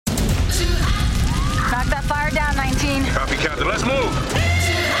Captain. Let's move.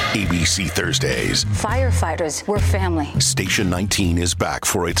 ABC Thursdays. Firefighters, we're family. Station 19 is back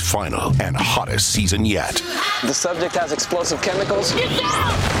for its final and hottest season yet. The subject has explosive chemicals. Get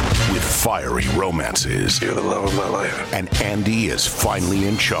down! With fiery romances. You're the love of my life. And Andy is finally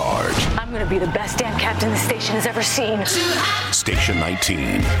in charge. I'm going to be the best damn captain the station has ever seen. Station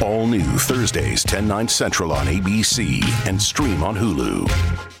 19. All new Thursdays, 10/9 Central on ABC and stream on Hulu.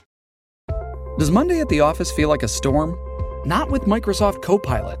 Does Monday at the office feel like a storm? Not with Microsoft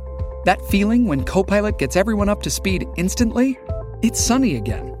Copilot. That feeling when Copilot gets everyone up to speed instantly? It's sunny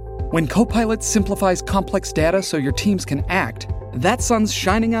again. When Copilot simplifies complex data so your teams can act, that sun's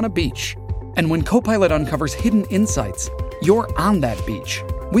shining on a beach. And when Copilot uncovers hidden insights, you're on that beach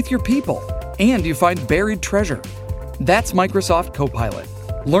with your people, and you find buried treasure. That's Microsoft Copilot.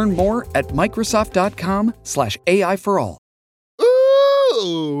 Learn more at Microsoft.com/AI for all.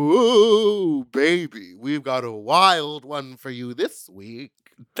 Ooh, baby, we've got a wild one for you this week.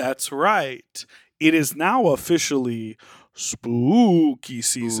 That's right. It is now officially spooky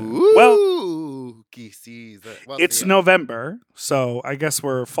season. Spooky season. Well, it's November, so I guess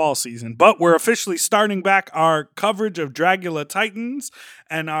we're fall season. But we're officially starting back our coverage of Dragula Titans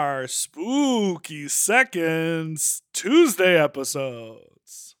and our Spooky Seconds Tuesday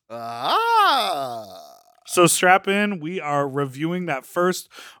episodes. So strap in. We are reviewing that first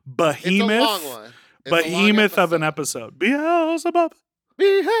behemoth. It's a long one. Behemoth of an episode. Beelzebub.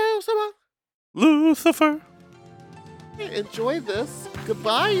 Lucifer. Enjoy this.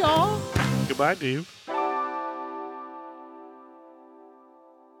 Goodbye, y'all. Goodbye, Dave.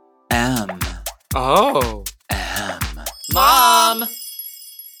 Mom!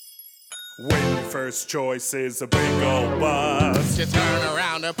 When your first choice is a big old bus, You turn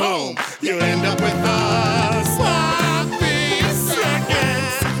around and boom, you end up with us. Sloppy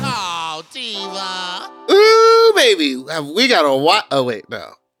seconds. Oh, diva. Ooh, baby. We got a what? Oh, wait,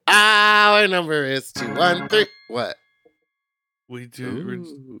 no. Our number is 213. What? we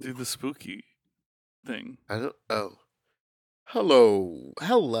do the spooky thing. I don't. Oh. Hello,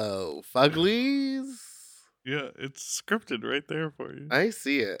 Fuglies. Yeah, it's scripted right there for you. I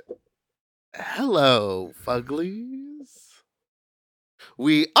see it. Hello, Fuglies.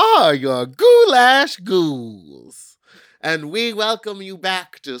 We are your Goulash Ghouls, and we welcome you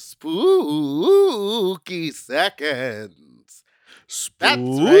back to Spooky Seconds.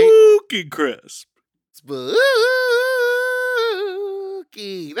 Spooky crisp. Spooky.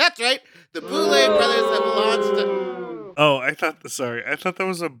 That's right. The Boulay brothers have launched Oh, I thought that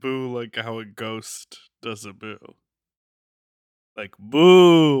was a boo, like how a ghost does a boo. Like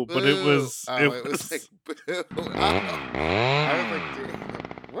boo, but it was it was like boo. I was like,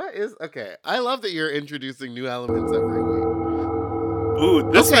 dude, what is okay? I love that you're introducing new elements every week. Ooh,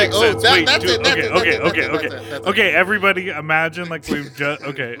 this makes sense. Wait, that's it. Okay, everybody, imagine like we've just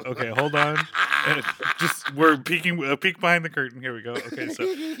okay, hold on. We're peek behind the curtain. Here we go. Okay, so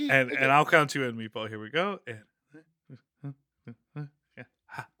and I'll count you in, Meatball. Here we go. And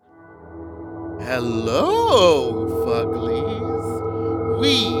hello, Fuglies.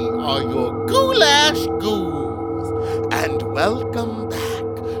 We are your Goulash Ghouls, and welcome back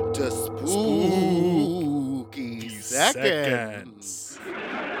to Spooky Seconds.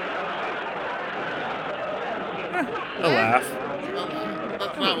 A laugh.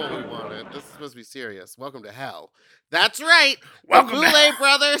 That's not what we wanted. This is supposed to be serious. Welcome to hell. That's right. Welcome the Boulay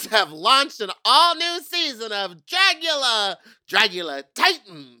brothers have launched an all-new season of Dragula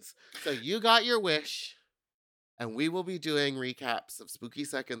Titans. So you got your wish, and we will be doing recaps of Spooky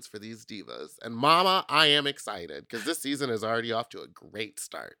Seconds for these divas. And Mama, I am excited, because this season is already off to a great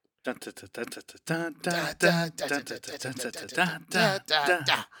start.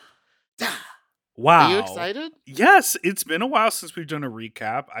 Wow. Are you excited? Yes, it's been a while since we've done a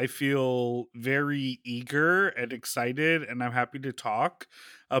recap. I feel very eager and excited, and I'm happy to talk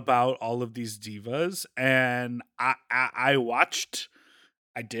about all of these divas. And I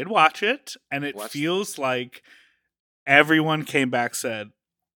did watch it, and it feels like everyone came back, said,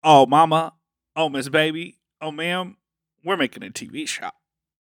 "Oh, Mama, oh, Miss Baby, oh, Ma'am, we're making a TV show."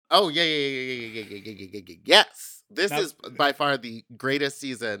 Oh, yeah. Yes. This is by far the greatest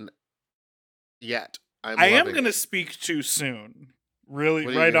season yet. I am going to speak too soon. Really,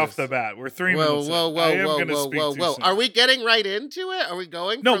 right off the bat. We're 3 minutes in. Whoa. Are we getting right into it? Are we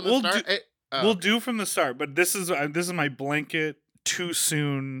going from the start? We'll do from the start, but this is my blanket too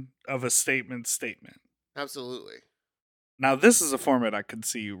soon of a statement. Absolutely. Now, this is a format I could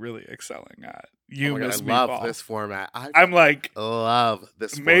see you really excelling at. You, Miss Meatball. I love this format. I'm like, love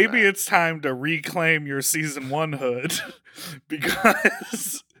this format. Maybe it's time to reclaim your season 1 hood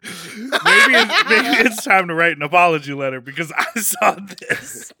because maybe maybe it's time to write an apology letter because I saw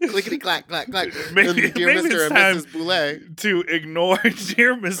this. Clickety clack, clack, clack. Maybe Dear Mr. and time Mrs. Boulay. to ignore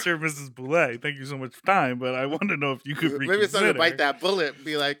dear Mr. and Mrs. Boulay. Thank you so much for time, but I want to know if you could reconsider. Maybe it's time to bite that bullet and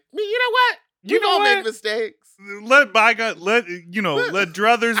be like, you know what? You We've know all what? made mistakes. Let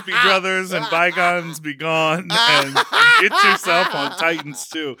druthers be druthers and bygones be gone, and get yourself on Titans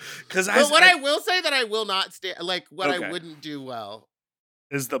too. Because I will say that I will not stand. Like what Okay. I wouldn't do well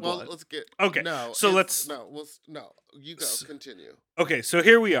is the blood. Well, let's get Okay, No, so it's- let's- no. You go. Continue. Okay, so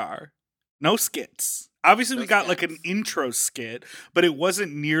here we are. No skits. Obviously, we No got like an skits. intro skit, but it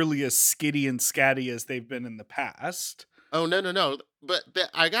wasn't nearly as skitty and scatty as they've been in the past. Oh no! But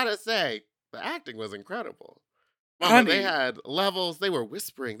I gotta say, the acting was incredible. Mama, Honey. they had levels. They were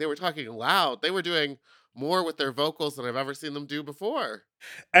whispering. They were talking loud. They were doing more with their vocals than I've ever seen them do before.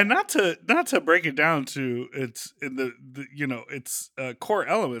 And not to break it down to its in the its core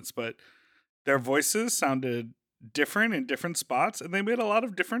elements, but their voices sounded different in different spots, and they made a lot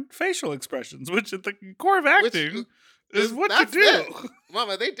of different facial expressions, which at the core of acting is what you that's do. it.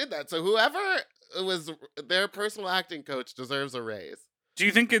 Mama, they did that. So whoever was their personal acting coach deserves a raise. Do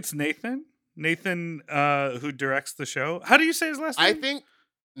you think it's Nathan? Nathan, who directs the show? How do you say his last name?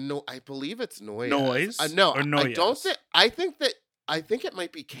 I believe it's Noyes. Noyes? No, Or I don't Noyes? think. I think it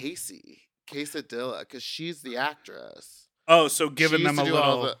might be Casey Quesadilla because she's the actress. Oh, so giving She them used a to do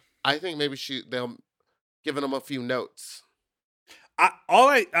all little. I think maybe they'll giving them a few notes.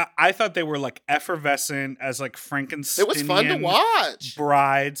 I thought they were like effervescent as like Frankenstein. It was fun to watch.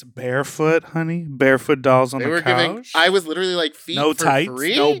 Brides barefoot, honey, barefoot dolls on They the were couch. giving. I was literally like feet no for tights,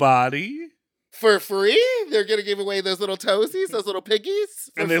 free. no body. For free? They're gonna give away those little toesies, those little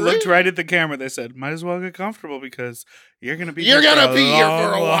piggies. And they looked right at the camera. They said, "Might as well get comfortable because you're gonna be You're here gonna for be here long,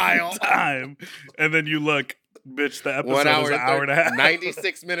 for a long while." time." And then you look, bitch. The episode 1 hour, is an hour and a half,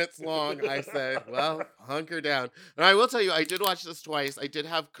 96 minutes long. I said, well, hunker down. And I will tell you, I did watch this twice. I did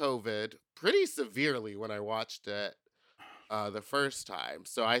have COVID pretty severely when I watched it the first time.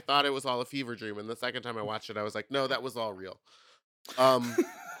 So I thought it was all a fever dream. And the second time I watched it, I was like, no, that was all real.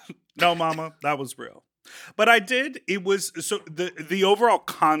 No, mama, that was real. But I did. It was so the overall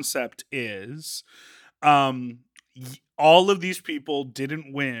concept is, all of these people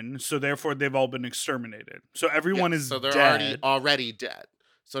didn't win, so therefore they've all been exterminated. So everyone is so they're dead. already dead.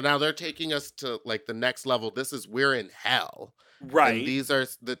 So now they're taking us to like the next level. We're in hell. Right. And these are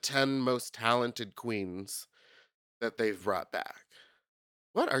the 10 most talented queens that they've brought back.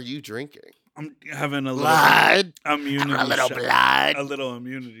 What are you drinking? I'm having a Blood. little immunity A little shot. blood. A little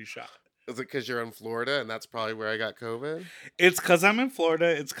immunity shot. Is it because you're in Florida and that's probably where I got COVID? It's because I'm in Florida.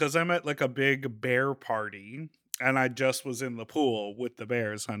 It's because I'm at like a big bear party, and I just was in the pool with the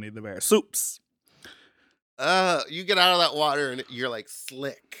bears, honey. The bear soups. You get out of that water and you're like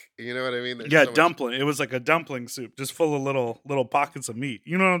slick. You know what I mean? There's Yeah, so much- dumpling. It was like a dumpling soup, just full of little pockets of meat.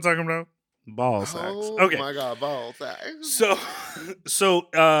 You know what I'm talking about? Ball sacks. Oh Okay. my God, ball sacks. So,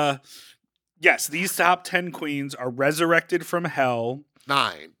 yes, these top 10 queens are resurrected from hell.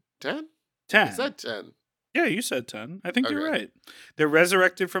 9, 10? 10. You said 10. Yeah, you said 10. I think you're Okay. right. They're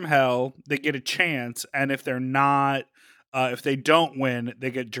resurrected from hell. They get a chance, and if they're not, if they don't win,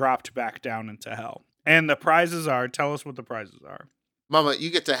 they get dropped back down into hell. And the prizes are, tell us what the prizes are. Mama,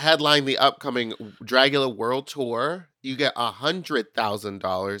 you get to headline the upcoming Dragula World Tour. You get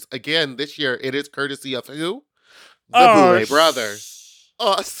 $100,000. Again, this year it is courtesy of who? The Boulay brothers.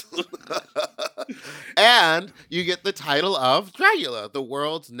 Us. And you get the title of Dragula, the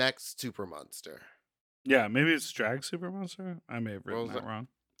world's next super monster. Yeah, maybe it's Drag Super Monster. I may have written What was that that? wrong.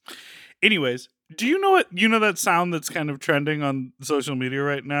 Anyways, do you know that sound that's kind of trending on social media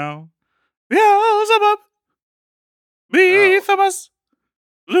right now? Beelzebub, Beelzebub,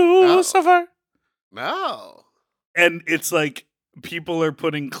 Lucifer. No. And it's like people are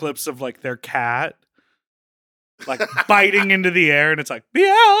putting clips of like their cat like biting into the air, and it's like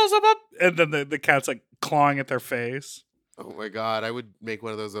Beelzebub, and then the cat's like clawing at their face. Oh my God, I would make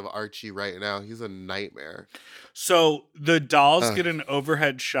one of those of Archie right now. He's a nightmare. So the dolls get an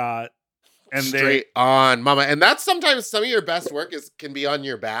overhead shot, and Straight on, Mama. And that's sometimes some of your best work can be on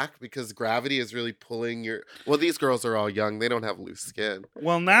your back because gravity is really pulling your. Well, these girls are all young. They don't have loose skin.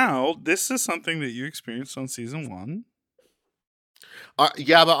 Well, now this is something that you experienced on season 1.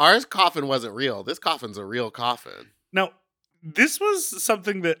 Yeah, but ours coffin wasn't real. This coffin's a real coffin. Now, this was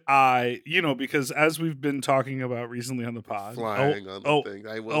something that I, because as we've been talking about recently on the pod, Flying on the thing.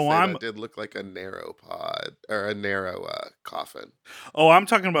 I will say that did look like a narrow pod or a narrow coffin. Oh, I'm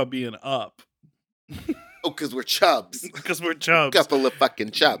talking about being up. Oh, because we're chubs. Because we're chubs. Couple of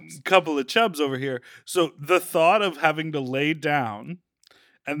fucking chubs. Couple of chubs over here. So the thought of having to lay down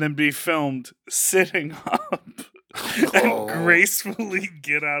and then be filmed sitting up and gracefully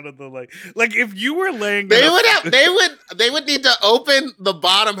get out of the like if you were laying they would need to open the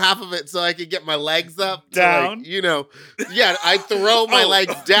bottom half of it so I could get my legs up down. I throw my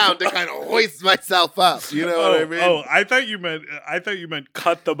legs down to kind of hoist myself up. You know what I mean? Oh, I thought you meant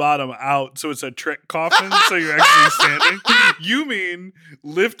cut the bottom out so it's a trick coffin so you're actually standing. You mean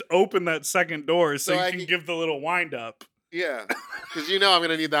lift open that second door so you can give the little wind up. Yeah, because I'm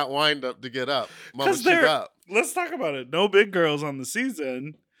going to need that wind up to get up. Mama, up. Let's talk about it. No big girls on the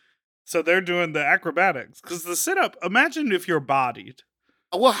season. So they're doing the acrobatics. Because the sit-up, imagine if you're bodied.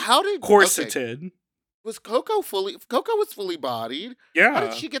 Well, how did... corseted. Okay. Was Coco was fully bodied. Yeah. How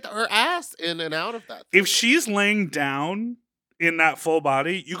did she get her ass in and out of that thing? If she's laying down in that full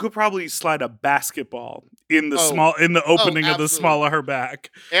body, you could probably slide a basketball in the opening of the small of her back.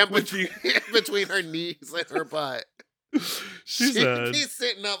 And between her knees and her butt. She's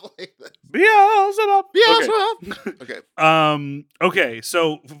sitting up like this. Beelzebub. Okay. Okay.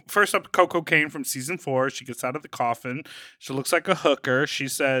 So first up, Coco Kane from season 4. She gets out of the coffin. She looks like a hooker. She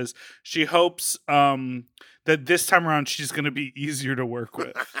says she hopes that this time around she's going to be easier to work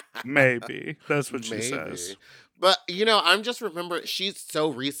with. Maybe that's what she says. But I'm just remembering she's so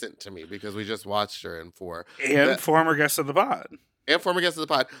recent to me because we just watched her in 4 and former guest of the pod.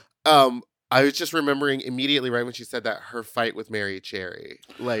 I was just remembering immediately right when she said that her fight with Mary Cherry.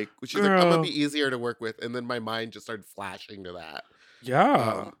 Like, she's like, I'm going to be easier to work with. And then my mind just started flashing to that.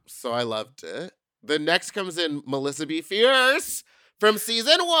 Yeah. So I loved it. The next comes in Melissa B. Fierce from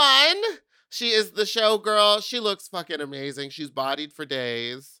season 1. She is the showgirl. She looks fucking amazing. She's bodied for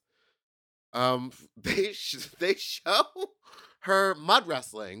days. They show her mud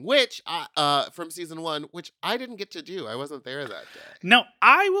wrestling, which from season 1, which I didn't get to do. I wasn't there that day. Now,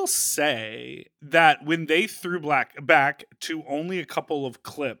 I will say that when they threw back to only a couple of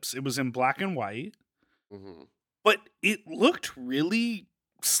clips, it was in black and white, but it looked really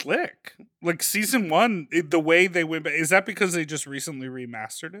slick. Like season 1, the way they went back, is that because they just recently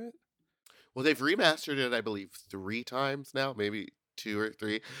remastered it? Well, they've remastered it, I believe, 3 times now, maybe 2 or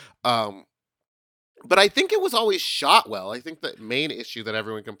 3. But I think it was always shot well. I think the main issue that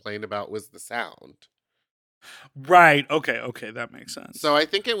everyone complained about was the sound. Right. Okay. That makes sense. So I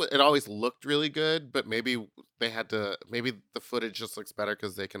think it always looked really good, but maybe maybe the footage just looks better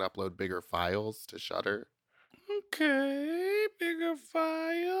because they can upload bigger files to Shudder. Okay, bigger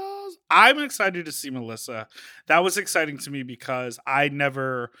files. I'm excited to see Melissa. That was exciting to me because I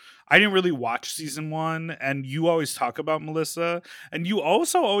didn't really watch season 1, and you always talk about Melissa, and you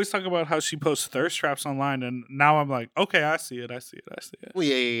also always talk about how she posts thirst traps online, and now I'm like, okay, I see it. Well,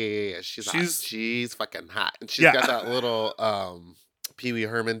 yeah. She's fucking hot, and she's got that little Pee Wee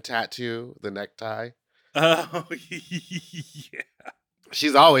Herman tattoo, the necktie. Oh yeah.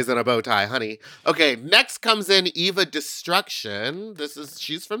 She's always in a bow tie, honey. Okay, next comes in Eva Destruction.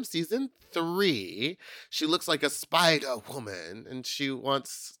 She's from season 3. She looks like a spider woman, and she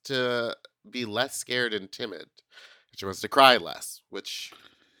wants to be less scared and timid. She wants to cry less, which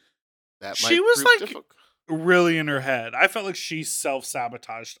she was like difficult. Really in her head. I felt like she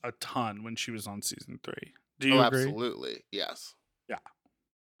self-sabotaged a ton when she was on season 3. Do you agree? Absolutely, yes. Yeah.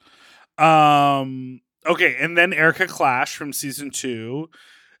 Okay, and then Erica Clash from season 2.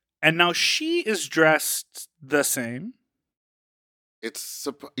 And now she is dressed the same. It's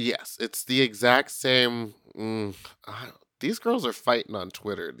the exact same. These girls are fighting on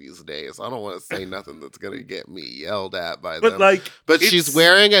Twitter these days. I don't want to say nothing that's going to get me yelled at by them. But she's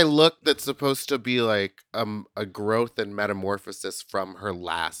wearing a look that's supposed to be like a growth and metamorphosis from her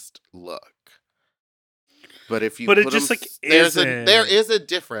last look. But if you there is a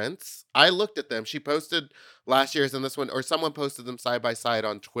difference. I looked at them. She posted last year's and this one, or someone posted them side by side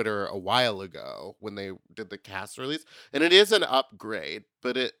on Twitter a while ago when they did the cast release, and it is an upgrade,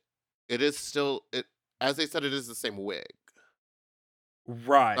 but it is still as they said, it is the same wig.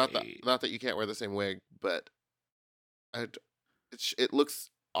 Right. Not that you can't wear the same wig, but it looks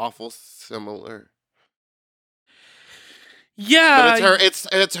awful similar. Yeah, but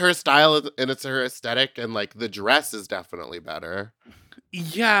it's her style and it's her aesthetic, and like the dress is definitely better.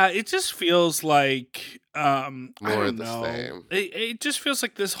 Yeah, it just feels like more of the same. It just feels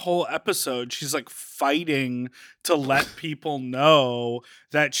like this whole episode she's like fighting to let people know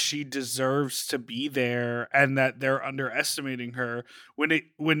that she deserves to be there and that they're underestimating her,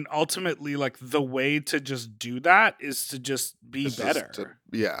 when ultimately like the way to just do that is to just be better.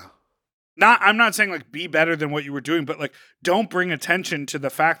 I'm not saying like be better than what you were doing, but like don't bring attention to the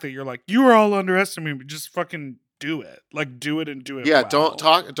fact that you're like, you were all underestimating me. Just fucking do it. Like do it and do it. Yeah, well.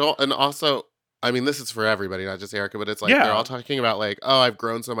 don't and also I mean, this is for everybody, not just Erica, but it's like they're all talking about like, oh, I've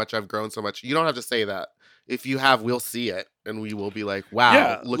grown so much. You don't have to say that. If you have, we'll see it, and we will be like,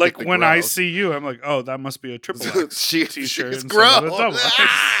 wow, look like at the when growth. I see you, I'm like, oh, that must be a triple X t-shirt. She's instead grown. of a double X.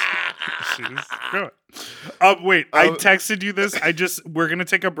 She's growing. Wait, I texted you this. We're gonna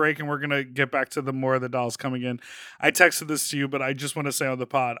take a break and we're gonna get back to the more of the dolls coming in. I texted this to you, but I just want to say on the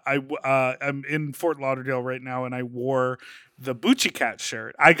pod, I'm in Fort Lauderdale right now, and I wore the Bucci Cat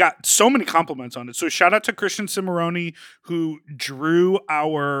shirt. I got so many compliments on it. So shout out to Christian Cimarroni, who drew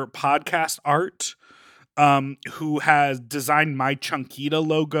our podcast art. Who has designed my Chunkita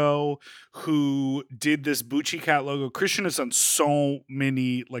logo, who did this Bucci Cat logo. Christian has done so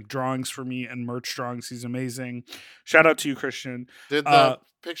many like drawings for me and merch drawings. He's amazing. Shout out to you, Christian. Did the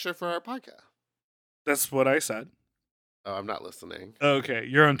picture for our podcast. That's what I said. Oh, I'm not listening. Okay,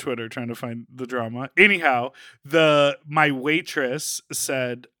 you're on Twitter trying to find the drama. Anyhow, my waitress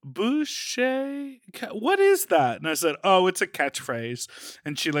said, "Boucher, what is that?" And I said, "Oh, it's a catchphrase."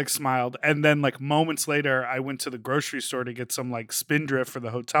 And she like smiled. And then like moments later, I went to the grocery store to get some like Spindrift for the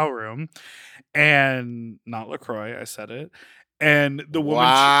hotel room, and not LaCroix. I said it, and the woman,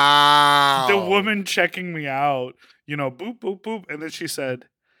 the woman checking me out, boop boop boop, and then she said,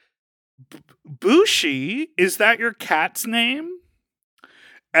 Bushi, is that your cat's name?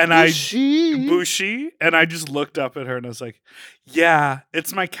 And Bushi, and I just looked up at her and I was like, yeah,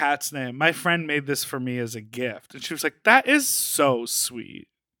 it's my cat's name. My friend made this for me as a gift. And she was like, that is so sweet.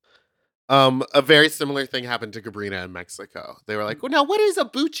 A very similar thing happened to Gabrina in Mexico. They were like, well, now what is a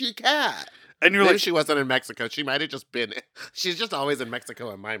Bucci cat? And you're Maybe like, she wasn't in Mexico. She might have just been. She's just always in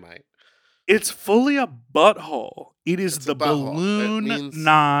Mexico in my mind. It's fully a butthole. It's the balloon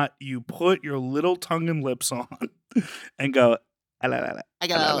knot you put your little tongue and lips on and go, Ouchie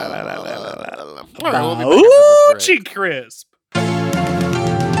crisp.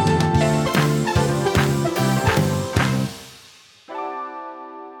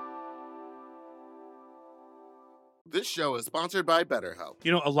 This show is sponsored by BetterHelp.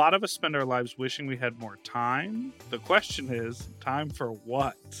 A lot of us spend our lives wishing we had more time. The question is, time for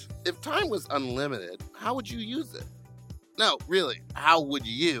what? If time was unlimited, how would you use it? No, really, how would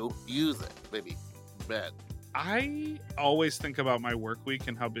you use it? Maybe bed. I always think about my work week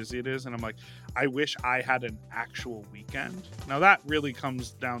and how busy it is, and I'm like, I wish I had an actual weekend. Now, that really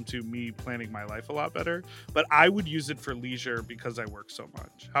comes down to me planning my life a lot better, but I would use it for leisure because I work so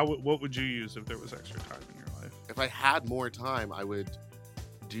much. What would you use if there was extra time in your life? If I had more time, I would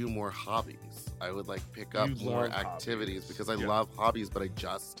do more hobbies. I would pick up more activities because I love hobbies, but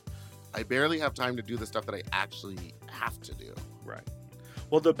I barely have time to do the stuff that I actually have to do. Right.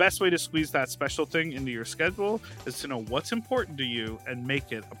 Well, the best way to squeeze that special thing into your schedule is to know what's important to you and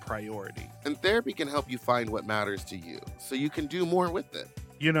make it a priority. And therapy can help you find what matters to you so you can do more with it.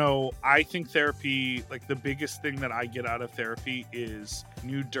 I think therapy, the biggest thing that I get out of therapy is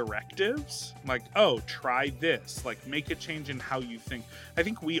new directives. Try this. Make a change in how you think. I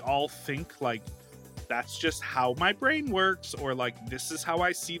think we all think that's just how my brain works, or this is how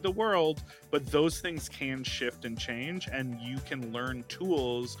I see the world. But those things can shift and change, and you can learn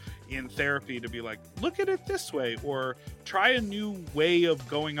tools in therapy to be look at it this way, or try a new way of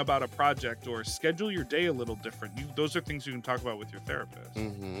going about a project, or schedule your day a little different. Those are things you can talk about with your therapist.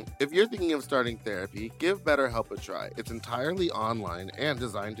 Mm-hmm. If you're thinking of starting therapy, give BetterHelp a try. It's entirely online and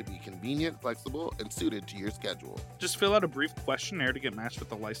designed to be convenient, flexible, and suited to your schedule. Just fill out a brief questionnaire to get matched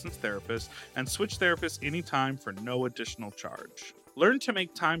with a licensed therapist, and switch therapists anytime for no additional charge. Learn to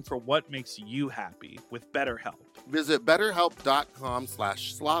make time for what makes you happy with BetterHelp. Visit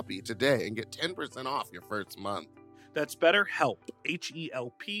BetterHelp.com/sloppy today and get 10% off your first month. That's BetterHelp,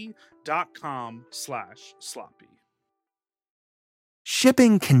 HELP.com/sloppy.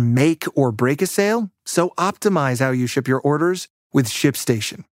 Shipping can make or break a sale, so optimize how you ship your orders with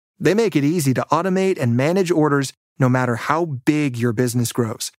ShipStation. They make it easy to automate and manage orders no matter how big your business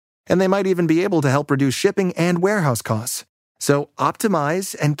grows. And they might even be able to help reduce shipping and warehouse costs. So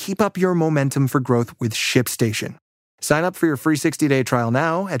optimize and keep up your momentum for growth with ShipStation. Sign up for your free 60-day trial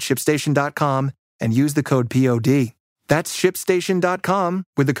now at ShipStation.com and use the code POD. That's ShipStation.com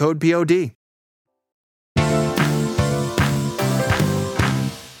with the code POD.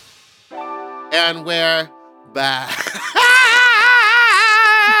 And we're back.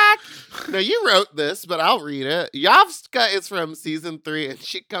 Now, you wrote this, but I'll read it. Yovska is from season 3, and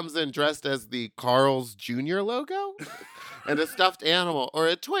she comes in dressed as the Carl's Jr. logo and a stuffed animal or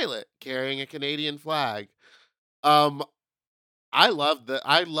a toilet carrying a Canadian flag. I love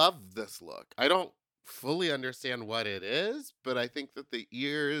this look. I don't fully understand what it is, but I think that the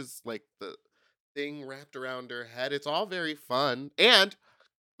ears, the thing wrapped around her head, it's all very fun. And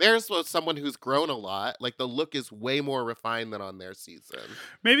There's someone who's grown a lot. Like, the look is way more refined than on their season.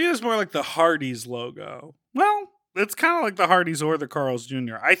 Maybe it's more like the Hardee's logo. Well, it's kind of like the Hardee's or the Carl's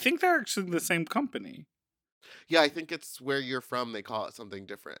Jr. I think they're actually the same company. Yeah, I think it's where you're from, they call it something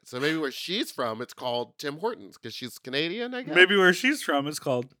different. So maybe where she's from, it's called Tim Hortons because she's Canadian, I guess. Maybe where she's from, it's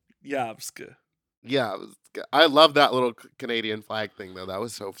called Yavska. Yeah, I love that little Canadian flag thing, though. That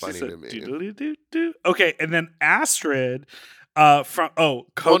was so funny to me. Doodly-doo-doo. Okay, and then Astrid Coco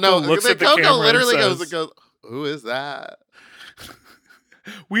looks at the Coco camera literally and goes, who is that?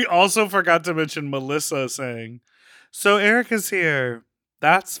 We also forgot to mention Melissa saying, so Erica's here.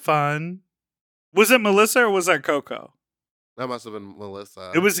 That's fun. Was it Melissa or was that Coco? That must have been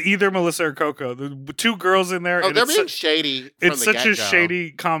Melissa. It was either Melissa or Coco. The two girls in there. Oh, they're being shady. It's such a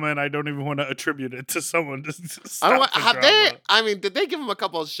shady comment. I don't even want to attribute it to someone. Did they give them a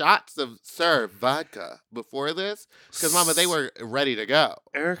couple of shots of vodka before this? Because Mama, they were ready to go.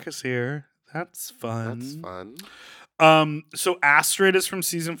 Erica's here. That's fun. That's fun. So Astrid is from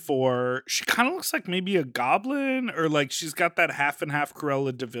season 4. She kind of looks like maybe a goblin, or like she's got that half and half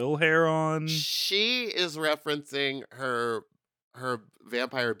Cruella DeVille hair on. She is referencing her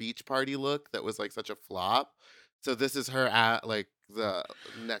Vampire Beach Party look that was like such a flop. So this is her at like the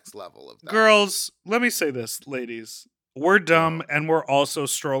next level of that. Girls, let me say this, ladies. We're dumb and we're also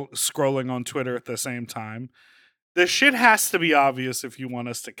scrolling on Twitter at the same time. This shit has to be obvious if you want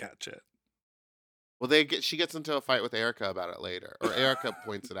us to catch it. Well, she gets into a fight with Erica about it later, or Erica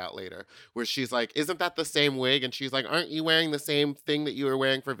points it out later, where she's like, "Isn't that the same wig?" And she's like, "Aren't you wearing the same thing that you were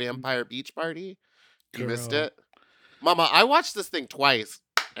wearing for Vampire Beach Party? You missed it, Mama." I watched this thing twice,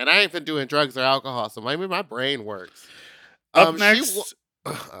 and I ain't been doing drugs or alcohol, so maybe my brain works. Up next,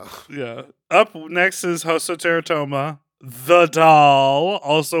 Up next is Hoso Teratoma, the doll,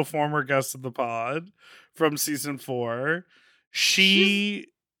 also former guest of the pod from season 4.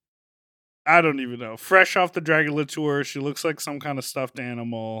 I don't even know. Fresh off the Dragula tour, she looks like some kind of stuffed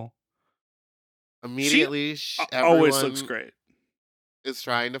animal. Immediately, always looks great. Is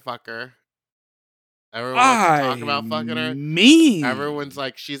trying to fuck her. Everyone wants to talk about fucking her. Everyone's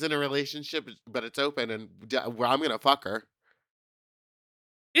like, she's in a relationship, but it's open, and I'm gonna fuck her.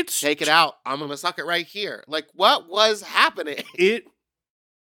 Take it out. I'm gonna suck it right here. Like, what was happening?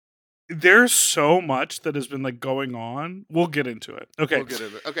 There's so much that has been like going on. We'll get into it. Okay.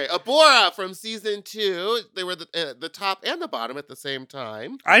 Okay. Abora from season 2. They were the top and the bottom at the same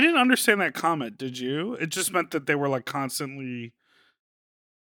time. I didn't understand that comment. Did you? It just meant that they were like constantly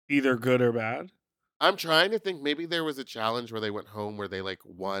either good or bad. I'm trying to think. Maybe there was a challenge where they went home where they like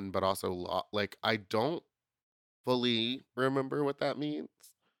won, but also lost. Like, I don't fully remember what that means.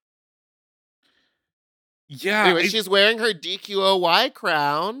 Yeah. Anyway, she's wearing her DQOY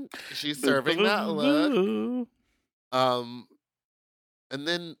crown. She's serving that look. And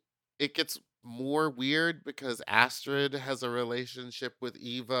then it gets more weird because Astrid has a relationship with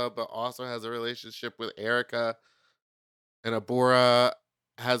Eva, but also has a relationship with Erica. And Abora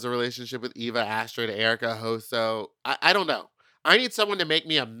has a relationship with Eva, Astrid, Erica, Hoso. I don't know. I need someone to make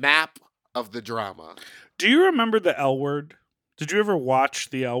me a map of the drama. Do you remember the L Word? Did you ever watch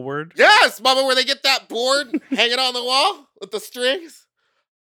the L Word? Yes, Mama, where they get that board hanging on the wall with the strings.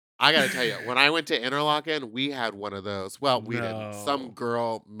 I gotta tell you, when I went to Interlaken, we had one of those. Well, we didn't. Some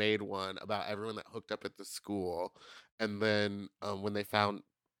girl made one about everyone that hooked up at the school, and then when they found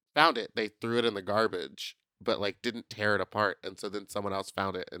it, they threw it in the garbage, but like didn't tear it apart, and so then someone else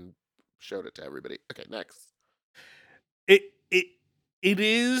found it and showed it to everybody. Okay, next.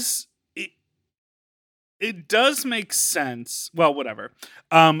 It does make sense. Well, whatever.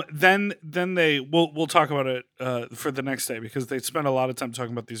 Then we'll talk about it for the next day because they spent a lot of time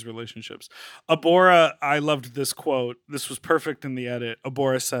talking about these relationships. Abora, I loved this quote. This was perfect in the edit.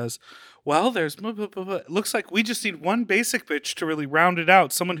 Abora says, "Well, there's it looks like we just need one basic bitch to really round it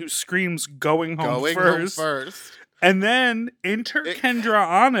out. Someone who screams going home first. And then enter Kendra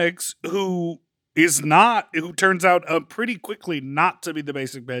Onyx, who turns out pretty quickly not to be the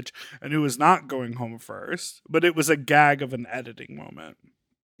basic bitch and who is not going home first, but it was a gag of an editing moment.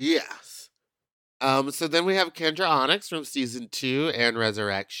 Yes. So then we have Kendra Onyx from season 2 and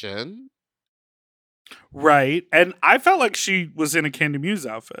Resurrection. Right. And I felt like she was in a Candy Muse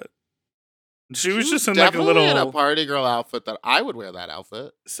outfit. She was just in like a little in a party girl outfit that I would wear that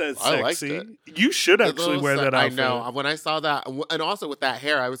outfit. Says I sexy. liked it. You should actually wear that outfit. I know. When I saw that, and also with that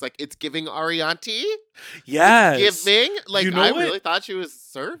hair, I was like, it's giving Arianti. Yes. It's giving. Like, you know I really thought she was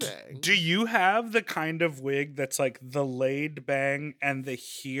serving. Do you have the kind of wig that's like the laid bang and the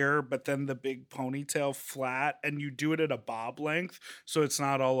here, but then the big ponytail flat, and you do it at a bob length so it's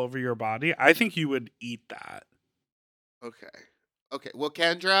not all over your body? I think you would eat that. Okay. Okay, well,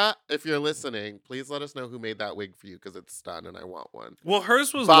 Kendra, if you're listening, please let us know who made that wig for you because it's done and I want one. Well,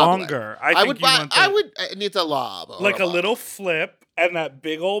 hers was Bob longer. I would buy. It needs a lob, like a little flip and that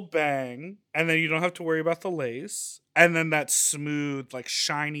big old bang, and then you don't have to worry about the lace, and then that smooth, like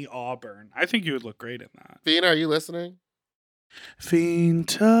shiny auburn. I think you would look great in that. Fiona, are you listening?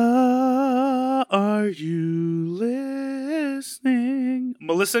 Finta, are you listening?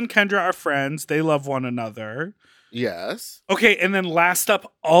 Melissa and Kendra are friends. They love one another. Yes. Okay, and then last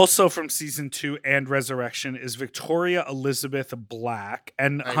up, also from season 2 and Resurrection, is Victoria Elizabeth Black.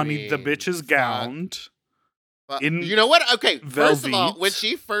 And the bitch is gowned. You know what? Okay, first of all, velvet. when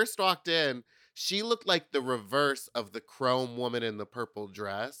she first walked in, she looked like the reverse of the chrome woman in the purple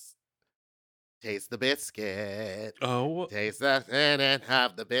dress. Taste the biscuit. Oh. Taste that and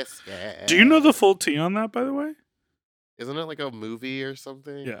have the biscuit. Do you know the full tea on that, by the way? Isn't it like a movie or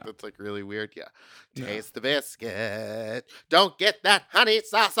something? Yeah. That's like really weird. Yeah. Taste the biscuit. Don't get that honey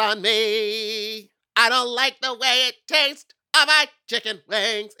sauce on me. I don't like the way it tastes of my chicken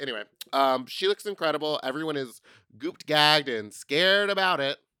wings. Anyway, she looks incredible. Everyone is gooped, gagged, and scared about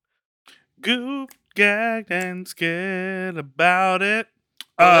it. Gooped, gagged, and scared about it.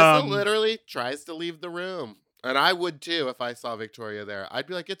 Alyssa literally tries to leave the room. And I would too if I saw Victoria there. I'd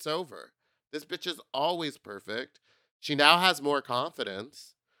be like, it's over. This bitch is always perfect. She now has more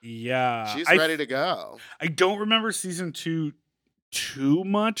confidence. Yeah. She's ready to go. I don't remember season 2 too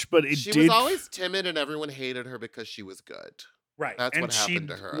much, but she was always timid and everyone hated her because she was good. Right. That's and what happened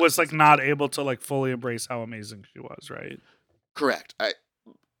to her. She was like not able to like fully embrace how amazing she was, right? Correct.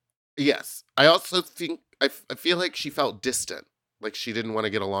 Yes. I also think, I feel like she felt distant. Like she didn't want to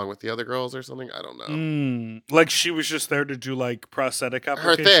get along with the other girls or something. I don't know. Like she was just there to do like prosthetic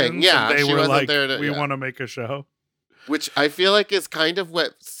applications. Her thing, yeah. And they she were wasn't like, there to, we want to make a show. Which I feel like is kind of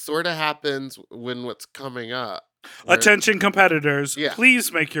what sort of happens when what's coming up. Attention competitors,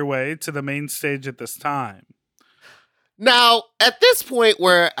 please make your way to the main stage at this time. Now, at this point,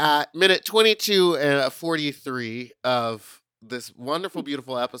 we're at minute 22 and 43 of this wonderful,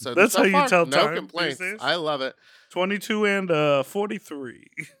 beautiful episode. That's so how far, you tell no time. complaints. These days? I love it. 22 and 43.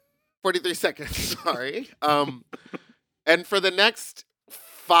 43 seconds, sorry. And for the next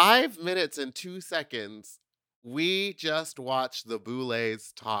 5 minutes and 2 seconds, we just watch the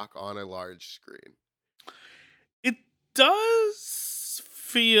Boulets talk on a large screen. It does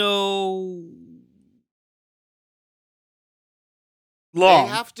feel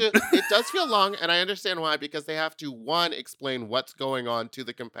long. It does feel long, and I understand why, because they have to, one, explain what's going on to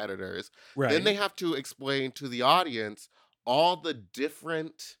the competitors. Right. Then they have to explain to the audience all the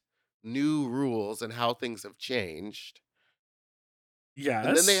different new rules and how things have changed. Yes.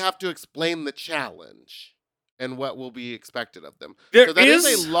 And then they have to explain the challenge and what will be expected of them. There so that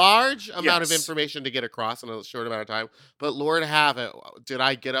is a large amount of Yes. information to get across in a short amount of time. But Lord have it, did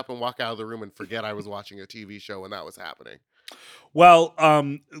I get up and walk out of the room and forget I was watching a TV show when that was happening? Well,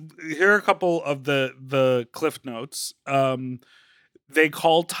 here are a couple of the cliff notes. They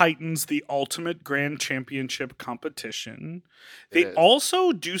call Titans the ultimate grand championship competition. They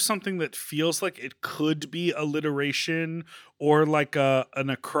also do something that feels like it could be alliteration or like an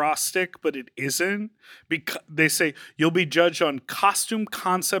acrostic, but it isn't. Because they say you'll be judged on costume,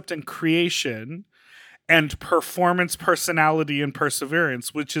 concept, and creation, and performance, personality, and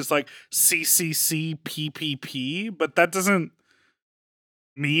perseverance, which is like CCC PPP, but that doesn't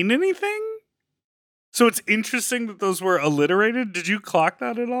mean anything. So it's interesting that those were alliterated. Did you clock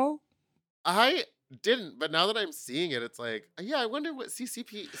that at all? I didn't, but now that I'm seeing it, it's like, yeah, I wonder what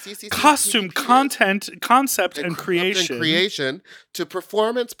CCC costume, PPP content, concept, is. and creation. Creation to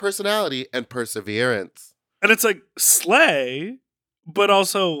performance, personality, and perseverance. And it's like slay, but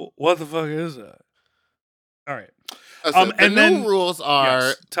also what the fuck is that? All right. So the new rules are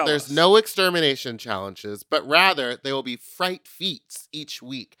Yes, tell there's us. no extermination challenges, but rather there will be fright feats each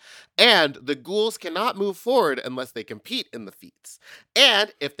week. And the ghouls cannot move forward unless they compete in the feats.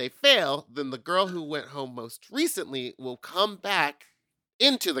 And if they fail, then the girl who went home most recently will come back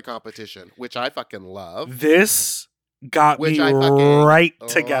into the competition, which I fucking love. This got Which me I fucking right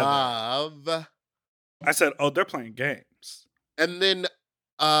together. love. I said, oh, they're playing games. And then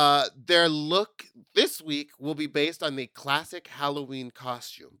their look this week will be based on the classic Halloween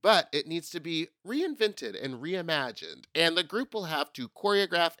costume, but it needs to be reinvented and reimagined. And the group will have to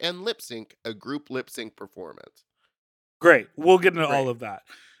choreograph and lip sync a group lip sync performance. Great. We'll get into all of that.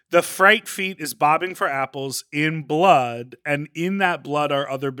 The fright feat is bobbing for apples in blood, and in that blood are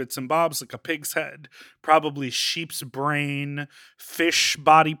other bits and bobs, like a pig's head, probably sheep's brain, fish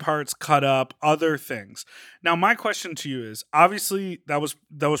body parts cut up, other things. Now, my question to you is, obviously, that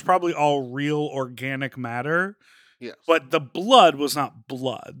was probably all real organic matter. Yes. But the blood was not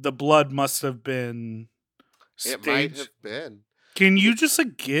blood. The blood must have been It staged. might have been. Can you just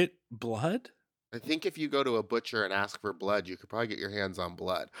get blood? I think if you go to a butcher and ask for blood, you could probably get your hands on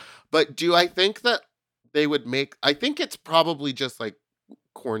blood. But do I think that they would make... I think it's probably just like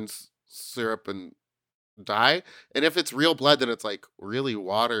corn syrup and dye. And if it's real blood, then it's like really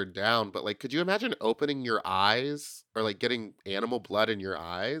watered down. But like, could you imagine opening your eyes or like getting animal blood in your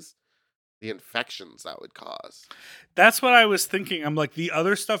eyes? The infections that would cause. That's what I was thinking. I'm like, the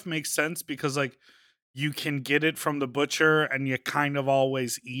other stuff makes sense because like you can get it from the butcher and you kind of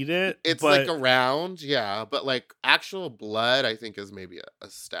always eat it. It's like around, yeah. But like actual blood, I think is maybe a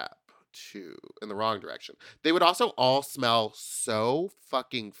step too in the wrong direction. They would also all smell so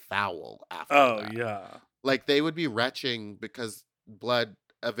fucking foul after that. Yeah. Like they would be retching because blood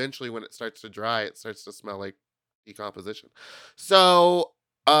eventually when it starts to dry, it starts to smell like decomposition. So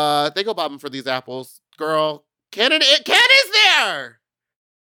they go bobbing for these apples. Girl, Ken is there!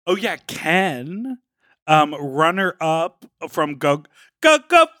 Oh yeah, Ken. Runner up from Go for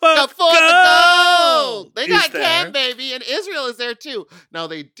the Gold! They got Ken, baby, and Israel is there too. No,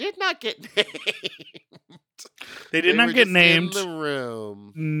 they did not get named. They did not get named in the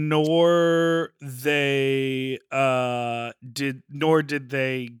room. Nor did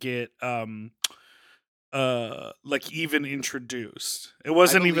they get like even introduced. It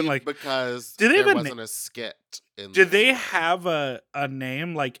wasn't even like because did they there wasn't a skit. Did they have a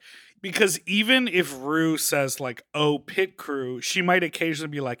name like? Because even if Rue says like, "Oh, pit crew," she might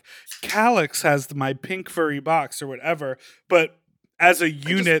occasionally be like, "Calix has my pink furry box" or whatever. But as a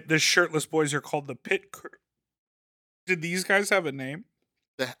unit, the shirtless boys are called the pit crew. Did these guys have a name?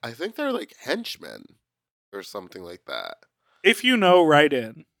 I think they're like henchmen or something like that. If you know, write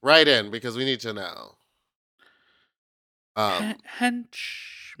in. Write in because we need to know.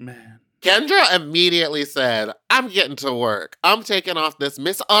 Henchmen. Kendra immediately said, "I'm getting to work. I'm taking off this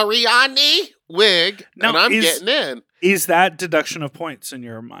Miss Ariani wig and I'm getting in." Is that deduction of points in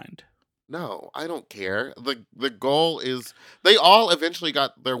your mind? No, I don't care. The goal is they all eventually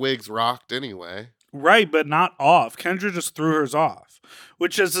got their wigs rocked anyway. Right, but not off. Kendra just threw hers off,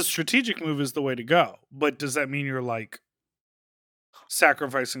 which as a strategic move is the way to go. But does that mean you're like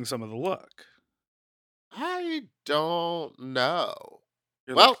sacrificing some of the look? I don't know.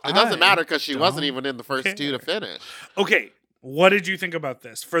 Well, it doesn't matter because she wasn't even in the first two to finish. Okay, what did you think about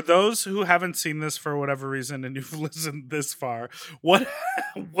this? For those who haven't seen this for whatever reason and you've listened this far, what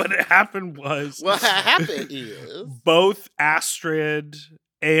happened was... What happened is... both Astrid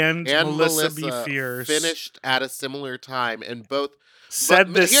and Melissa B. Fierce finished at a similar time and both...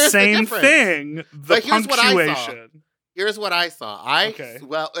 said the same thing, the punctuation. Here's what I saw.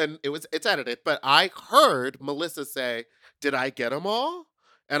 Well, and it's edited, but I heard Melissa say, "Did I get them all?"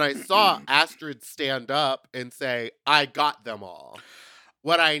 And I saw Astrid stand up and say, "I got them all."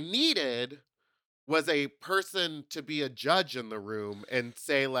 What I needed was a person to be a judge in the room and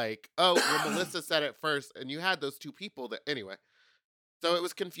say like, "Oh, well, Melissa said it first," and you had those two people that anyway. So it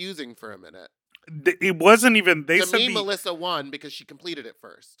was confusing for a minute. It wasn't even. Melissa won because she completed it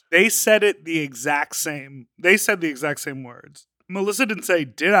first. They said it the exact same. They said the exact same words. Melissa didn't say,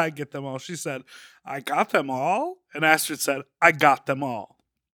 "Did I get them all?" She said, "I got them all." And Astrid said, "I got them all."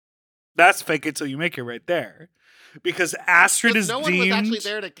 That's fake it till you make it right there. Because Astrid is deemed... no one was actually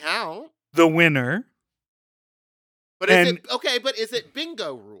there to count. ...the winner. But is it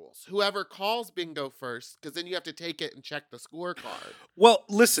bingo rules? Whoever calls bingo first, because then you have to take it and check the scorecard. Well,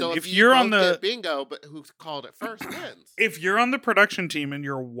 listen, so if you're on the... bingo, but who called it first wins. If you're on the production team and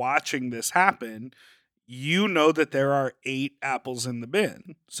you're watching this happen, you know that there are 8 apples in the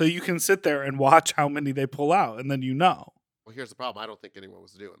bin. So you can sit there and watch how many they pull out, and then you know. Well, here's the problem. I don't think anyone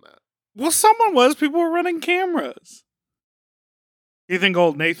was doing that. Well, someone was. People were running cameras. You think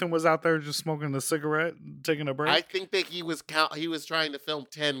old Nathan was out there just smoking a cigarette and taking a break? I think that he was trying to film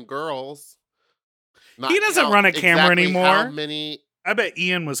 10 girls. He doesn't run a camera anymore. How many? I bet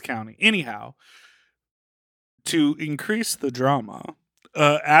Ian was counting. Anyhow, to increase the drama,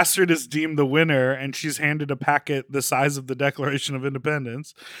 Astrid is deemed the winner, and she's handed a packet the size of the Declaration of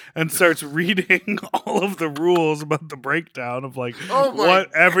Independence and starts reading all of the rules about the breakdown of like what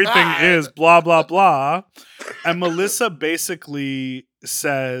everything is, blah, blah, blah. And Melissa basically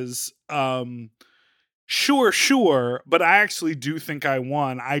says, sure, but I actually do think I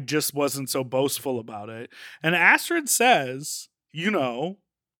won. I just wasn't so boastful about it. And Astrid says, we'll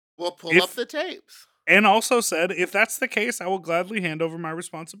pull up the tapes. And also said, if that's the case, I will gladly hand over my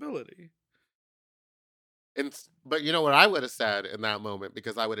responsibility. But you know what I would have said in that moment,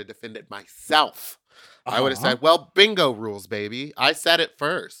 because I would have defended myself. I would have said, well, bingo rules, baby. I said it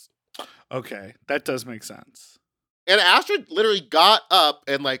first. Okay, that does make sense. And Astrid literally got up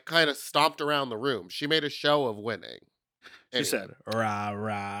and like kind of stomped around the room. She made a show of winning. She said, rah,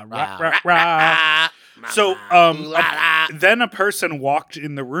 rah, rah, Rah, rah, rah, rah. rah. So, Ooh, la, la. then a person walked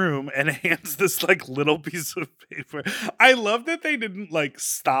in the room and hands this like little piece of paper. I love that they didn't like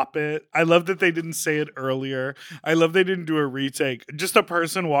stop it. I love that they didn't say it earlier. I love they didn't do a retake. Just a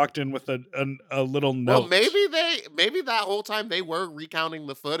person walked in with a little note. Well, maybe that whole time they were recounting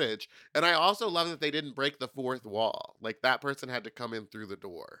the footage. And I also love that they didn't break the fourth wall. Like that person had to come in through the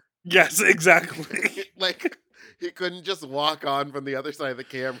door. Yes, exactly. Like he couldn't just walk on from the other side of the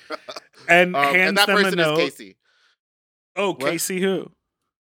camera. And and that them person a note. is Casey. Oh, What? Casey who?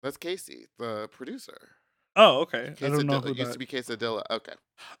 That's Casey, the producer. Oh, okay. I don't know who It used that to be Quesadilla. Okay.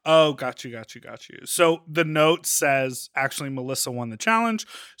 Oh, got you. So the note says, actually, Melissa won the challenge.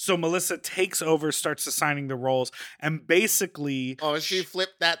 So Melissa takes over, starts assigning the roles, and basically... Oh, she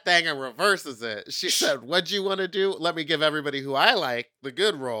flipped that thing and reverses it. She said, what'd you want to do? Let me give everybody who I like the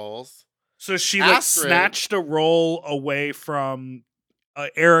good roles. So she like Astrid- snatched a role away from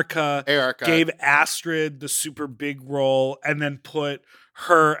Erica, Erica. gave Astrid the super big role, and then put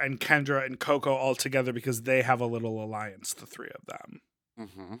her and Kendra and Coco all together because they have a little alliance, the three of them.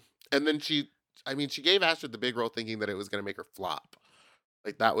 Mm-hmm. And then she gave Astrid the big role thinking that it was going to make her flop.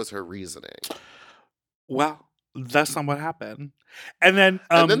 Like, that was her reasoning. Well, that's not what happened. And then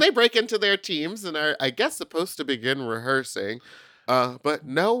they break into their teams and are, I guess, supposed to begin rehearsing. But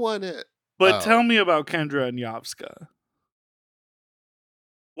no one... But tell me about Kendra and Yovska.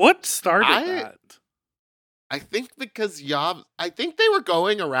 What started that? I think because I think they were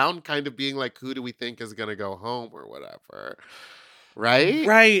going around kind of being like, who do we think is going to go home or whatever. Right?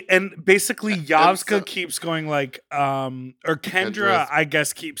 Right. And basically And Yovska keeps going like, or Kendra, I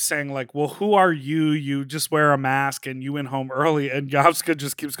guess, keeps saying like, well, who are you? You just wear a mask and you went home early. And Yovska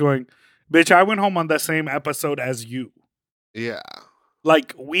just keeps going, bitch, I went home on the same episode as you. Yeah.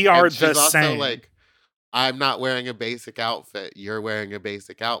 Like, we are and she's the also same. like, I'm not wearing a basic outfit. You're wearing a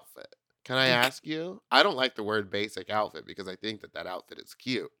basic outfit. Can I ask you? I don't like the word basic outfit because I think that outfit is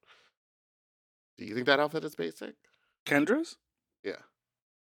cute. Do you think that outfit is basic? Kendra's? Yeah.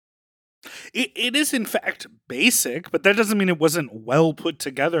 It is, in fact, basic, but that doesn't mean it wasn't well put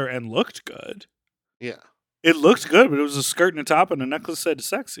together and looked good. Yeah. It looked good, but it was a skirt and a top and a necklace said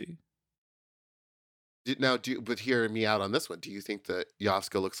sexy. But hear me out on this one. Do you think that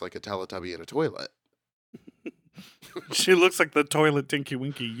Yovska looks like a Teletubby in a toilet? She looks like the toilet Tinky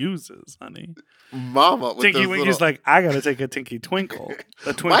Winky uses, honey. Mama. Tinky Winky's like, I gotta take a Tinky Twinkle.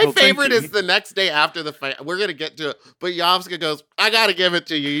 My favorite is the next day after the fight. We're gonna get to it, but Yovska goes, I gotta give it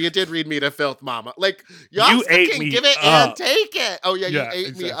to you. You did read me to filth, Mama. Like, Yovska can give it and take it. Oh yeah, you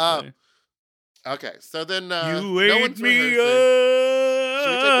ate me up. Okay, so then you no ate one's me rehearsing.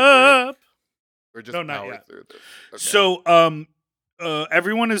 Should we take a break? We're just No, not powering yet. through this. Okay. So,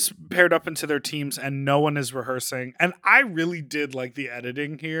 everyone is paired up into their teams and no one is rehearsing. And I really did like the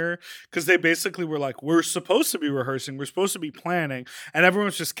editing here because they basically were like, we're supposed to be rehearsing. We're supposed to be planning. And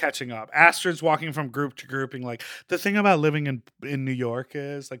everyone's just catching up. Astrid's walking from group to group being like, the thing about living in New York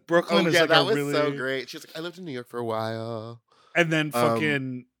is like Brooklyn is like that a was really... so great. She's like, I lived in New York for a while. And then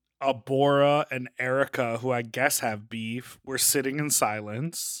fucking Abora and Erica, who I guess have beef, were sitting in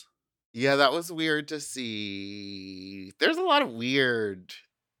silence. Yeah, that was weird to see. There's a lot of weird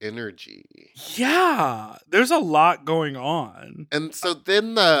energy. Yeah, there's a lot going on. And so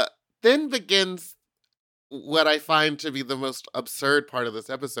then begins what I find to be the most absurd part of this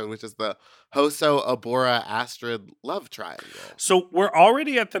episode, which is the Hoso, Abora, Astrid love triangle. So we're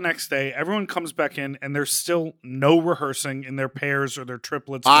already at the next day. Everyone comes back in, and there's still no rehearsing in their pairs or their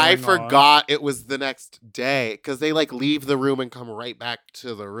triplets. I forgot it was the next day because they like leave the room and come right back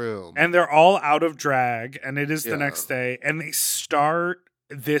to the room. And they're all out of drag, and it is the next day. And they start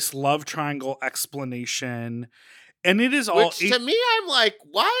this love triangle explanation. And it is all... Which to me, I'm like,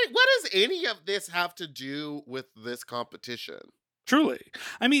 why? What does any of this have to do with this competition? Truly.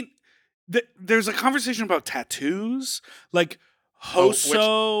 I mean, there's a conversation about tattoos. Like,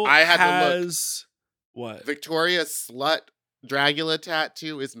 Hoso has... What? Victoria's slut Dragula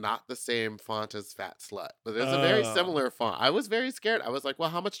tattoo is not the same font as Fat Slut. But there's a very similar font. I was very scared. I was like, well,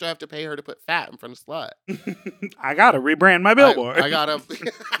 how much do I have to pay her to put fat in front of slut? I gotta rebrand my billboard. I gotta...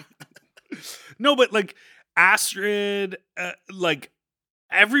 No, but like... Astrid, like,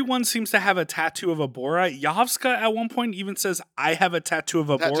 everyone seems to have a tattoo of Abora. Yovska at one point even says, I have a tattoo of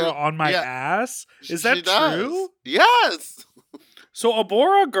Abora on my ass. Is that true? Yes. So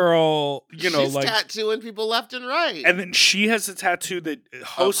Abora girl, she's like tattooing people left and right. And then she has a tattoo that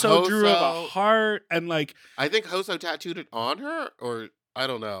Hoso drew of a heart. And like, I think Hoso tattooed it on her, or I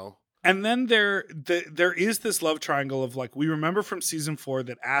don't know. And then there is this love triangle of like, we remember from season 4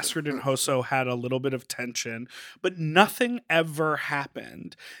 that Astrid and Hoso had a little bit of tension, but nothing ever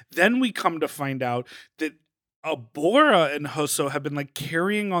happened. Then we come to find out that Abora and Hoso have been like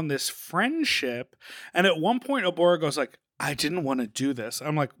carrying on this friendship. And at one point, Abora goes like, I didn't want to do this.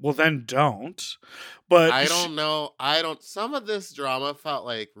 I'm like, well, then don't. But I don't know. Some of this drama felt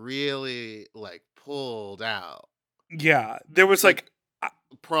like really like pulled out. Yeah, there was like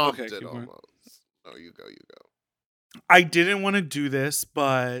prompted okay, almost. Oh, you go. I didn't want to do this,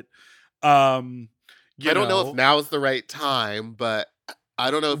 but I don't know if now is the right time, but I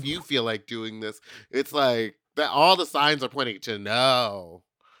don't know if you feel like doing this. It's like that all the signs are pointing to no.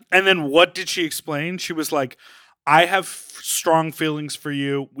 And then what did she explain? She was like, I have strong feelings for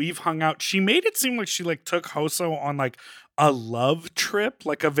you. We've hung out. She made it seem like she like took Hoso on like a love trip,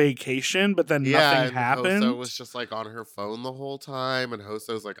 like a vacation, but then nothing happened. Hoso was just like on her phone the whole time, and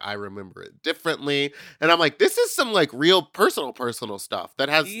Hoso's like, I remember it differently. And I'm like, this is some like real personal stuff that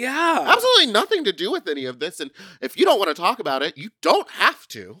has absolutely nothing to do with any of this. And if you don't want to talk about it, you don't have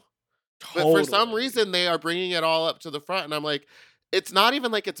to. Totally. But for some reason, they are bringing it all up to the front, and I'm like, it's not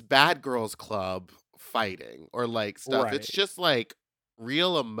even like it's Bad Girls Club fighting or like stuff. Right. It's just like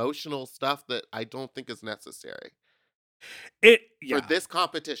real emotional stuff that I don't think is necessary. For this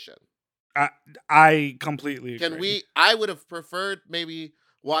competition. I completely agree. I would have preferred maybe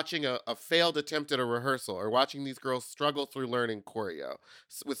watching a failed attempt at a rehearsal or watching these girls struggle through learning choreo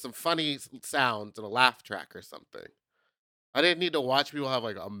with some funny sounds and a laugh track or something. I didn't need to watch people have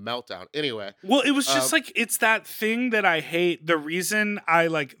like a meltdown. Anyway. Well, it was just like, it's that thing that I hate. The reason I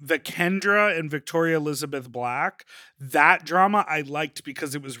like the Kendra and Victoria Elizabeth Black, that drama I liked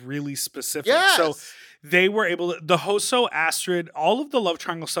because it was really specific. Yes. So they were able to, the Hoso, Astrid, all of the love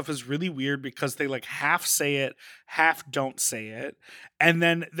triangle stuff is really weird because they like half say it, half don't say it. And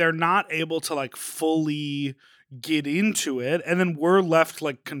then they're not able to like fully get into it. And then we're left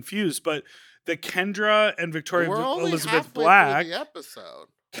like confused. But the Kendra and Victoria Elizabeth Black episode.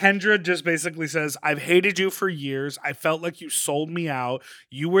 Kendra just basically says, I've hated you for years. I felt like you sold me out.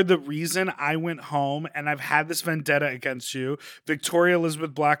 You were the reason I went home, and I've had this vendetta against you. Victoria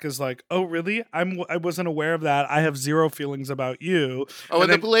Elizabeth Black is like, oh, really? I wasn't aware of that. I have zero feelings about you. Oh,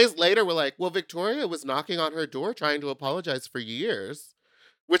 and the Boulets later were like, well, Victoria was knocking on her door trying to apologize for years.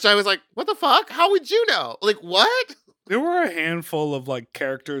 Which I was like, what the fuck? How would you know? Like, what? There were a handful of like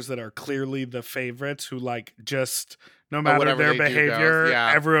characters that are clearly the favorites who like just no matter their behavior,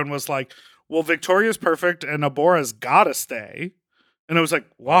 everyone was like, well, Victoria's perfect and Abora's gotta stay. And I was like,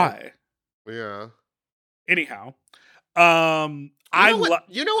 why? Yeah. Anyhow. You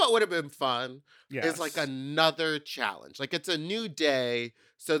know what would have been fun? Yes. Is like another challenge. Like it's a new day,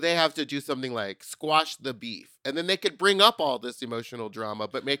 so they have to do something like squash the beef. And then they could bring up all this emotional drama,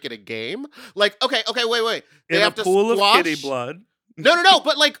 but make it a game. Like, okay, wait. They in have a to pool squash... of kitty blood. No,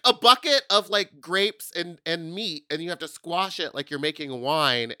 but like a bucket of like grapes and meat, and you have to squash it like you're making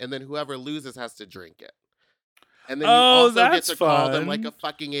wine, and then whoever loses has to drink it. And then you also get to call them like a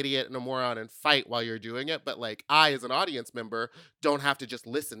fucking idiot and a moron and fight while you're doing it. But like I, as an audience member, don't have to just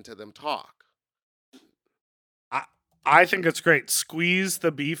listen to them talk. I think it's great. Squeeze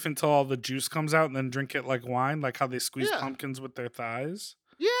the beef until all the juice comes out and then drink it like wine, like how they squeeze pumpkins with their thighs.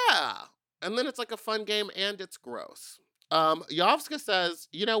 Yeah. And then it's like a fun game and it's gross. Yovska says,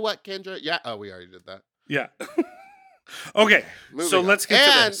 you know what, Kendra? Yeah. Oh, we already did that. Yeah. Okay. So let's get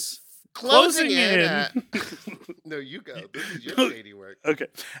to this. Closing in. No, you go. This is your shady work. Okay.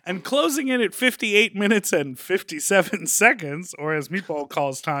 And closing in at 58 minutes and 57 seconds, or as Meatball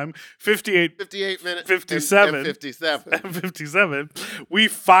calls time, 58 minutes 57. And 57. And 57. We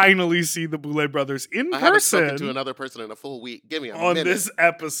finally see the Boulet brothers in person. I haven't spoken to another person in a full week. Give me a minute. On this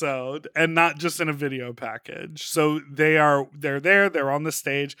episode, and not just in a video package. So they're there. They're on the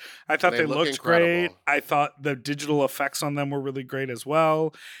stage. I thought they looked incredible. great. I thought the digital effects on them were really great as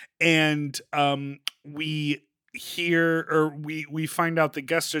well. And we find out the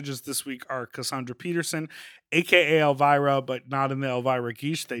guest judges this week are Cassandra Peterson, aka Elvira, but not in the Elvira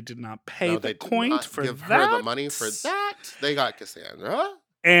Guiche. They did not pay the coin for give that. her the money for that. They got Cassandra.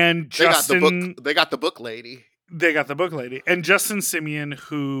 And Justin, they got the book lady. They got the book lady. And Justin Simeon,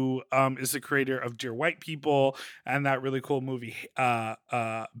 who is the creator of Dear White People and that really cool movie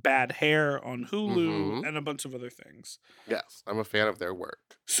Bad Hair on Hulu and a bunch of other things. Yes, I'm a fan of their work.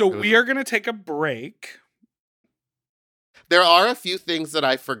 So we are going to take a break. There are a few things that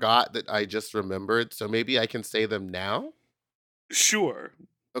I forgot that I just remembered, so maybe I can say them now? Sure.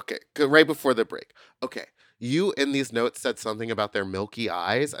 Okay, right before the break. Okay. You in these notes said something about their milky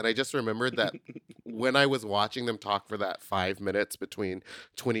eyes, and I just remembered that when I was watching them talk for that 5 minutes between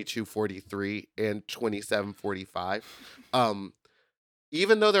 22:43 and 27:45,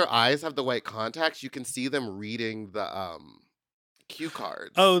 even though their eyes have the white contacts, you can see them reading the cue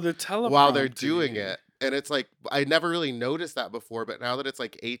cards. Oh, the teleprompter. While they're doing it. And it's like, I never really noticed that before, but now that it's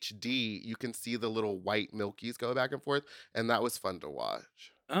like HD, you can see the little white milkies go back and forth, and that was fun to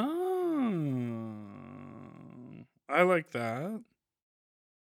watch. Oh, I like that.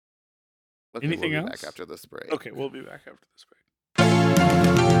 Okay, Anything we'll be else? back after this break. Okay, we'll be back after this break.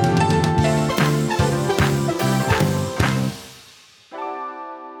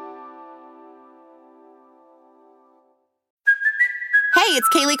 Hey, it's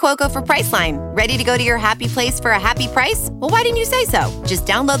Kaylee Cuoco for Priceline. Ready to go to your happy place for a happy price? Well, why didn't you say so? Just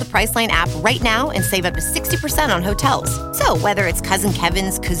download the Priceline app right now and save up to 60% on hotels. So whether it's Cousin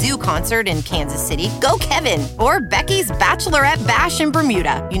Kevin's Kazoo concert in Kansas City, go Kevin, or Becky's Bachelorette Bash in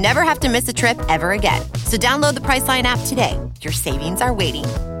Bermuda, you never have to miss a trip ever again. So download the Priceline app today. Your savings are waiting.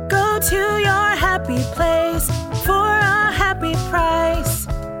 Go to your happy place for a happy price.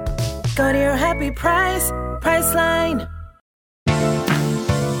 Go to your happy price, Priceline.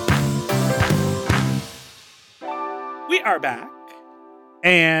 We are back,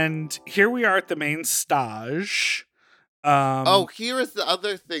 and here we are at the main stage. Here is the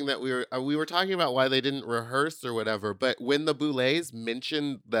other thing that we were talking about why they didn't rehearse or whatever. But when the Boulets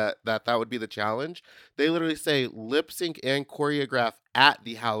mentioned that would be the challenge, they literally say lip sync and choreograph at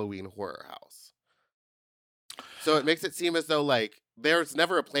the Halloween Horror House. So it makes it seem as though like there's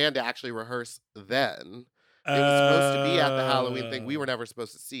never a plan to actually rehearse then. It was supposed to be at the Halloween thing. We were never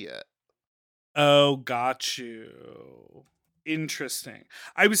supposed to see it. Oh, got you. Interesting.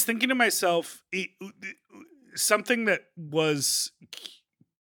 I was thinking to myself, something that was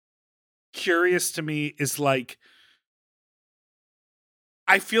curious to me is like,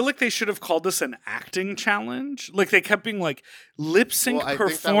 I feel like they should have called this an acting challenge. Like they kept being like lip sync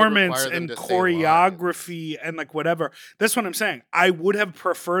performance and choreography and like whatever. That's what I'm saying. I would have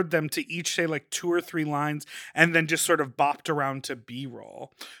preferred them to each say like 2 or 3 lines and then just sort of bopped around to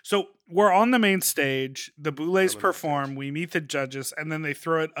B-roll. So we're on the main stage. The Boulets perform. We meet the judges, and then they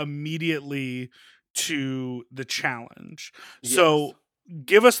throw it immediately to the challenge. Yes. So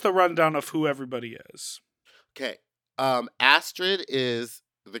give us the rundown of who everybody is. Okay. Astrid is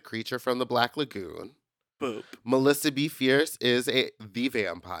the creature from the Black Lagoon. Boop. Melissa B. Fierce is the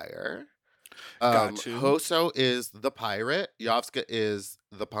vampire. Hoso is the pirate. Yovska is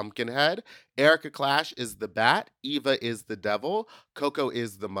the pumpkinhead. Erica Clash is the bat. Eva is the devil. Coco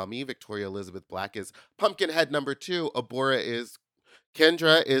is the mummy. Victoria Elizabeth Black is pumpkinhead number 2. Abora is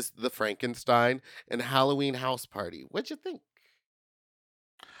Kendra is the Frankenstein. And Halloween House Party. What'd you think?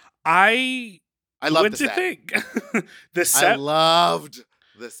 I love the set. What'd you think? The set. I loved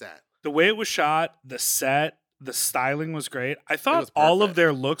the set. The way it was shot, the set, the styling was great. I thought all of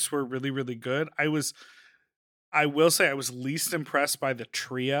their looks were really, really good. I will say I was least impressed by the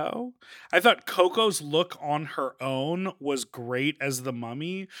trio. I thought Coco's look on her own was great as the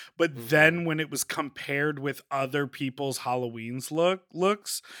mummy, but then when it was compared with other people's Halloween's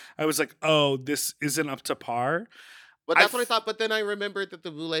looks, I was like, oh, this isn't up to par. But that's what I thought. But then I remembered that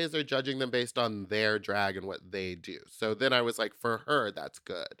the Boulets are judging them based on their drag and what they do. So then I was like, for her, that's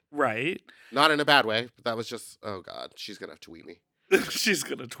good. Right. Not in a bad way. But that was just, oh God, she's going to tweet me. She's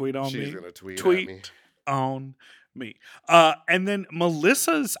going to tweet on me. She's going to tweet at me. On me. And then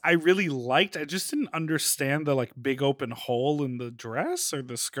Melissa's, I really liked. I just didn't understand the like big open hole in the dress or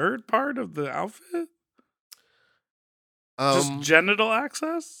the skirt part of the outfit. Just genital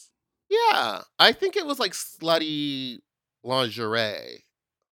access? Yeah, I think it was like slutty lingerie.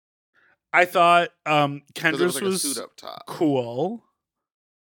 I thought Kendra's like was a suit up top. Cool.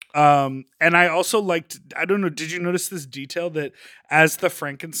 And I also liked, I don't know, did you notice this detail that as the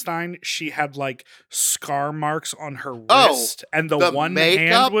Frankenstein, she had like scar marks on her wrist and the one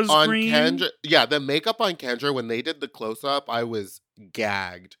hand was green? Kendra, the makeup on Kendra, when they did the close-up, I was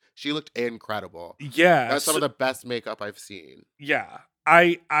gagged. She looked incredible. Yeah. That's some of the best makeup I've seen. Yeah.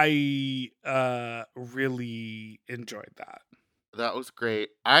 I really enjoyed that. That was great.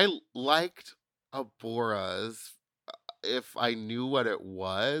 I liked Abora's. If I knew what it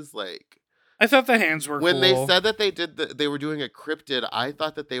was, like I thought the hands were when cool. they said that they were doing a cryptid. I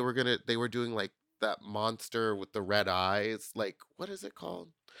thought that they were doing like that monster with the red eyes. Like what is it called?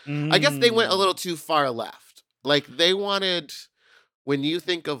 I guess they went a little too far left. Like they wanted. When you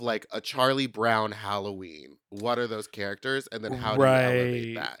think of like a Charlie Brown Halloween, what are those characters? And then how do you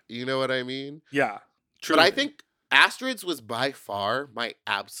elevate that? You know what I mean? Yeah. True. But I think Astrid's was by far my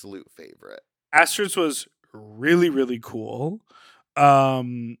absolute favorite. Astrid's was really, really cool.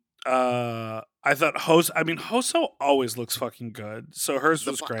 I thought Hoso always looks fucking good. So hers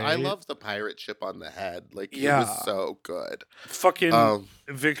was great. I love the pirate ship on the head. Like, it Yeah. was so good. Fucking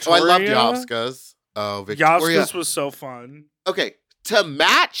Victoria. Oh, I loved Yovska's. Oh, Victoria. Yovska's was so fun. Okay, to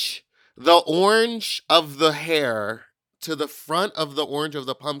match the orange of the hair to the front of the orange of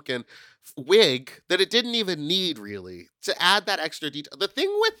the pumpkin wig that it didn't even need, really, to add that extra detail. The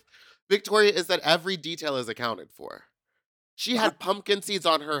thing with Victoria is that every detail is accounted for. She had pumpkin seeds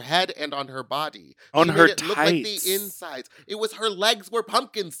on her head and on her body. On She her made it look like the tights. insides. It was her legs were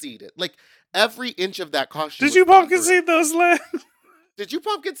pumpkin seeded. Like, every inch of that costume. Did was you pumpkin thought seed those legs? through. Did you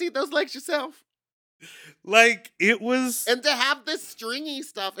pumpkin seed those legs yourself? Like, it was. And to have this stringy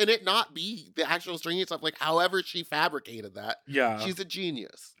stuff and it not be the actual stringy stuff, like however she fabricated that. Yeah. She's a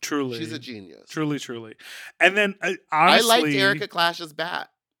genius. Truly. She's a genius. Truly, truly. And then, honestly. I liked Erica Clash's bat.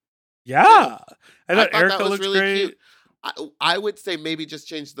 Yeah. I I thought thought Erica that was looked really great. cute. I would say maybe just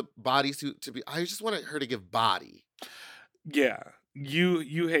change the bodysuit to be. I just wanted her to give body. Yeah.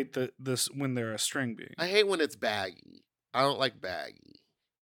 You hate this when they're a string bean. I hate when it's baggy. I don't like baggy.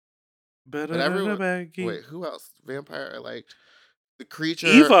 But everyone. baggy. Wait, who else? Vampire I liked. The creature.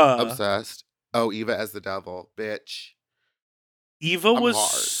 Eva. Obsessed. Oh, Eva as the devil. Bitch. Eva I'm was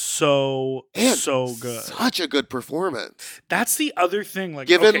hard. so good. Such a good performance. That's the other thing. Like,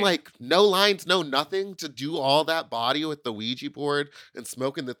 Given okay, like no lines, no nothing to do all that body with the Ouija board and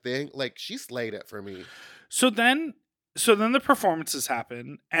smoking the thing, like she slayed it for me. So then the performances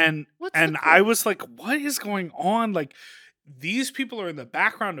happen, and I was like, what is going on? Like, these people are in the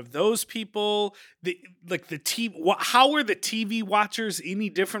background of those people. How are the TV watchers any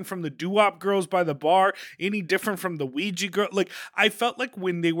different from the doo-wop girls by the bar? Any different from the Ouija girl? Like, I felt like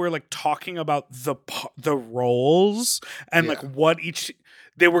when they were like talking about the roles and like what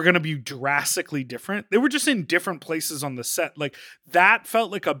they were going to be drastically different. They were just in different places on the set. Like, that felt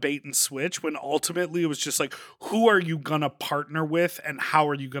like a bait and switch when ultimately it was just like, who are you going to partner with and how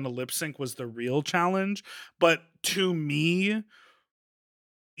are you going to lip sync was the real challenge. But to me,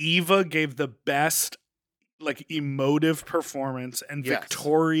 Eva gave the best like emotive performance and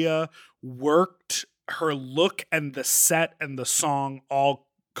Victoria worked her look and the set and the song all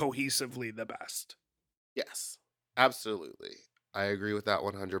cohesively the best. Yes, absolutely. I agree with that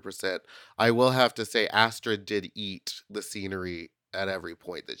 100%. I will have to say Astrid did eat the scenery at every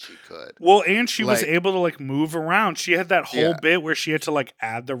point that she could. Well, and she was able to like move around. She had that whole bit where she had to like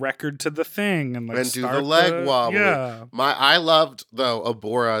add the record to the thing and like do start the leg wobble. Yeah. I loved though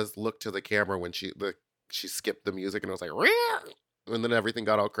Abora's look to the camera when she skipped the music and it was like, "Rear!" And then everything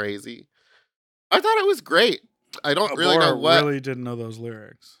got all crazy. I thought it was great. I don't really know what. Really didn't know those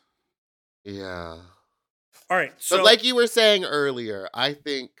lyrics. Yeah. All right. So but like you were saying earlier, I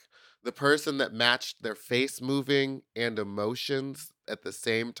think the person that matched their face moving and emotions at the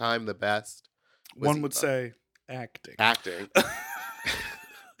same time the best was one would Eva. say acting. Acting.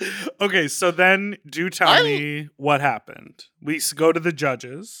 Okay, so then do tell me what happened. We go to the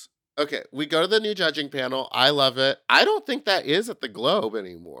judges. Okay, we go to the new judging panel. I love it. I don't think that is at the Globe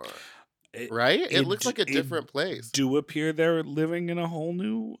anymore. Right? It looks like a different place. Do appear they're living in a whole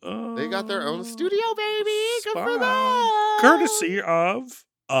new they got their own studio, baby. Good for spot. them. Courtesy of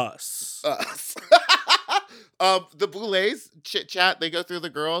us. The Boulets chit chat. They go through the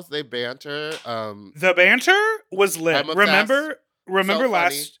girls. They banter. The banter was lit. I'm obsessed.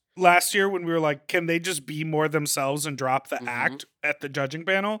 Remember So last year when we were like, can they just be more themselves and drop the act at the judging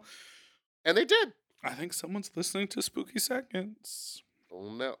panel? And they did. I think someone's listening to Spooky Seconds. Oh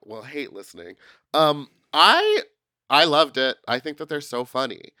no. Well, hate listening. I loved it. I think that they're so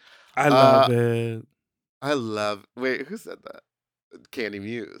funny. I love it. Wait, who said that? Candy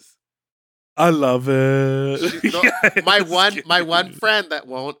Muse. I love it. My one friend that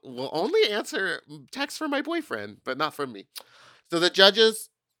will only answer texts from my boyfriend, but not from me. So the judges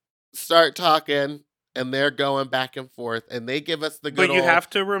start talking and they're going back and forth and they give us the good But you have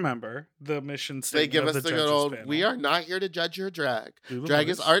to remember the mission statement. They give us the good old, panel. we are not here to judge your drag. Do the Drag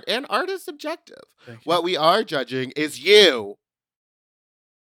is voice. art and art is subjective. Thank you. What we are judging is you.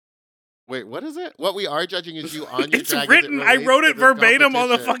 Wait, what is it? What we are judging is you on your It's drag. written. I wrote it verbatim on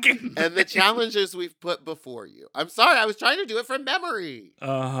the fucking and the challenges we've put before you. I'm sorry, I was trying to do it from memory.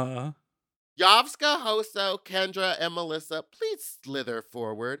 Uh-huh. Yovska, Hoso, Kendra, and Melissa, please slither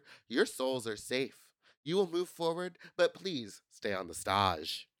forward. Your souls are safe. You will move forward, but please stay on the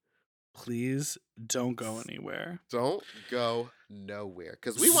stage. Please don't go anywhere. Don't go nowhere.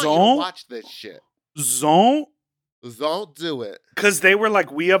 Because we want you to watch this shit. Don't do it. Because they were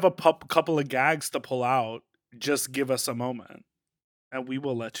like, we have a couple of gags to pull out. Just give us a moment. And we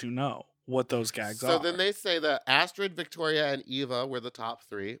will let you know. what those gags So are. then they say that Astrid, Victoria, and Eva were the top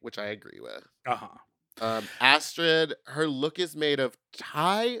 3, which I agree with. Astrid, her look is made of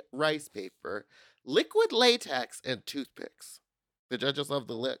Thai rice paper, liquid latex, and toothpicks. The judges love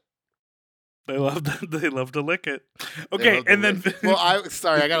the lick. They love to lick it. Okay, and then well, I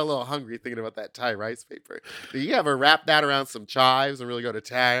got a little hungry thinking about that Thai rice paper. Do you ever wrap that around some chives and really go to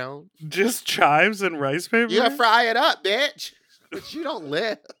town? Just chives and rice paper? You gotta fry it up, bitch. But you don't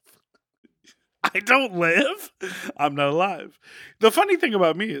live. I don't live? I'm not alive. The funny thing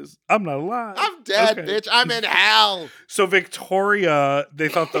about me is I'm not alive. I'm dead, bitch. I'm in hell. So Victoria, they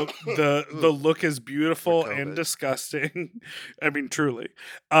thought the look is beautiful and disgusting. I mean, truly.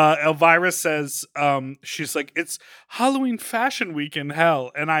 Elvira says, she's like, it's Halloween fashion week in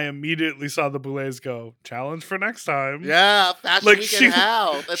hell. And I immediately saw the Boulets go, challenge for next time. Yeah, fashion week in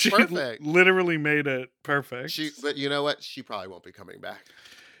hell. That's perfect. Literally made it perfect. But you know what? She probably won't be coming back.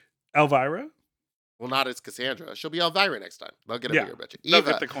 Elvira? Well, not as Cassandra. She'll be Elvira next time. They'll get a bigger budget. They'll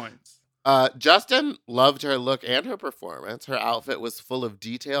get the coins. Justin loved her look and her performance. Her outfit was full of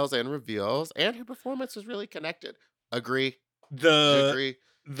details and reveals, and her performance was really connected. Agree. Agree.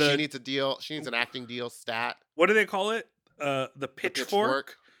 She needs a deal. She needs an acting deal stat. What do they call it? The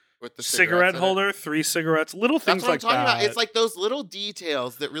pitchfork? With the cigarette holder, 3 cigarettes, little things like that. That's what I'm talking about. It's like those little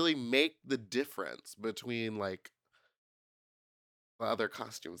details that really make the difference between like other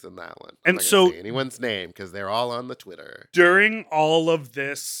costumes in that one. I'm not gonna say anyone's name because they're all on the Twitter. During all of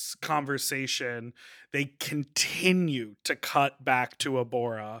this conversation, they continue to cut back to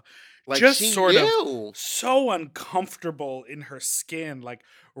Abora. Like just she sort knew. of so uncomfortable in her skin, like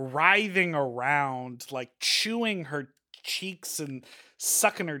writhing around, like chewing her cheeks and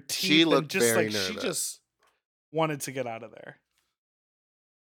sucking her teeth. She looked and just very like nervous. she just wanted to get out of there.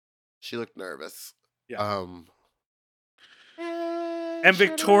 She looked nervous. Yeah. And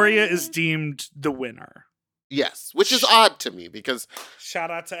Victoria is deemed the winner. Yes, which is odd to me because... Shout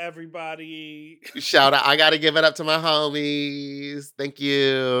out to everybody. Shout out. I got to give it up to my homies. Thank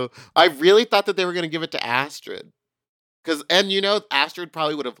you. I really thought that they were going to give it to Astrid. And Astrid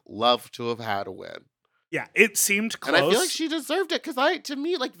probably would have loved to have had a win. Yeah, it seemed close. And I feel like she deserved it because to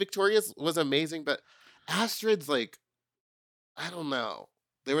me, like, Victoria's was amazing, but Astrid's, like, I don't know.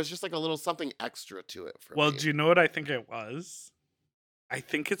 There was just like a little something extra to it for me. Well, do you know what I think it was? I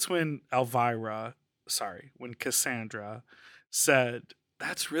think it's when Cassandra said,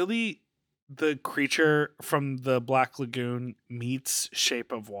 that's really the creature from the Black Lagoon meets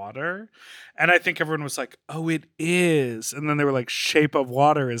Shape of Water. And I think everyone was like, oh, it is. And then they were like, Shape of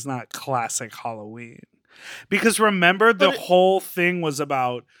Water is not classic Halloween. Because remember, the whole thing was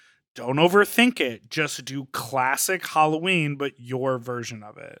about don't overthink it. Just do classic Halloween, but your version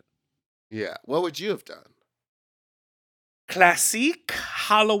of it. Yeah. What would you have done? Classic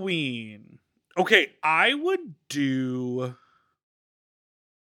Halloween. Okay, I would do...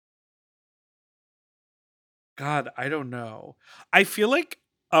 God, I don't know. I feel like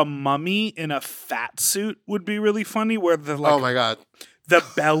a mummy in a fat suit would be really funny where oh my God. The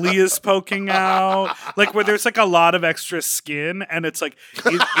belly is poking out, like where there's like a lot of extra skin, and it's like,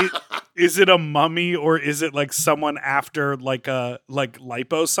 is it a mummy or is it like someone after like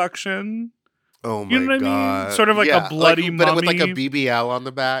liposuction? Oh my you know what God. I mean? Sort of like a bloody mummy, but with like a BBL on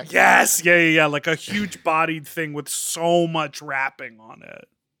the back. Yes, yeah, like a huge bodied thing with so much wrapping on it.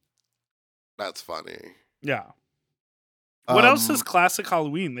 That's funny. Yeah. What else is classic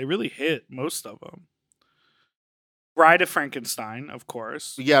Halloween? They really hit most of them. Bride of Frankenstein, of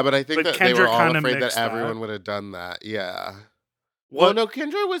course. Yeah, but I think that they were all afraid that everyone that. would have done that. Yeah. What? Well, no,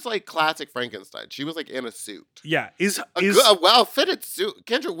 Kendra was like classic Frankenstein. She was like in a suit. Yeah, a well-fitted suit.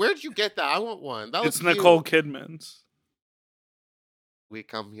 Kendra, where'd you get that? I want one. That was It's Nicole Kidman's. We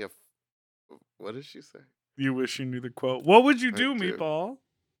come here. What did she say? You wish you knew the quote. What would you do, Meatball?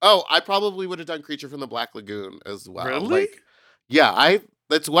 Oh, I probably would have done Creature from the Black Lagoon as well. Really? Yeah,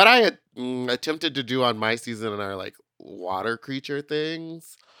 that's what I had attempted to do on my season in our like water creature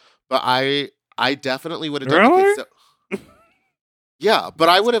things. But I definitely would have done it. Yeah, but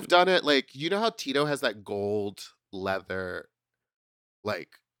I would have done it like, you know how Tito has that gold leather like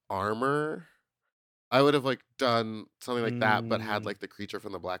armor? I would have like done something like that, but had like the Creature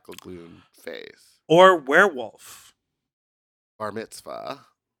from the Black Lagoon face. Or werewolf. Bar mitzvah.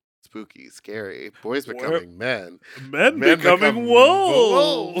 Spooky, scary. Boys becoming men. Men becoming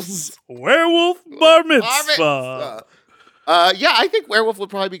wolves. Werewolf bar mitzvah. Yeah, I think werewolf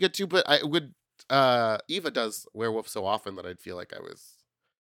would probably be good too, but I would Eva does werewolf so often that I'd feel like I was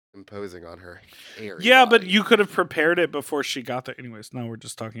imposing on her hairy Yeah, body. but you could have prepared it before she got there. Anyways, no, we're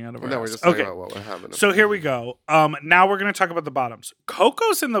just talking out of our No, we're ass. just talking about what would happen. So here we go. Now we're going to talk about the bottoms.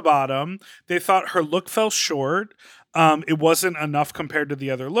 Coco's in the bottom. They thought her look fell short. It wasn't enough compared to the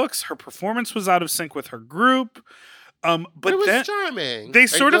other looks. Her performance was out of sync with her group. But it was then charming. they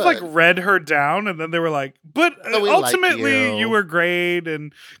sort of like good. read her down, and then they were like, "But we like ultimately, you." you were great."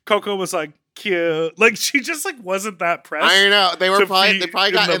 And Coco was like, "Cute." Like she just like wasn't that pressed. I know they to probably be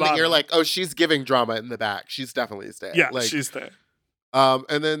got in the bottom. ear like, oh, she's giving drama in the back. She's definitely staying. Yeah, like, she's there.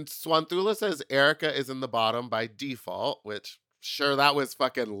 And then Swanthula says Erica is in the bottom by default, which sure that was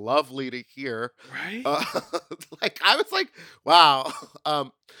fucking lovely to hear. Right? Like I was like, wow.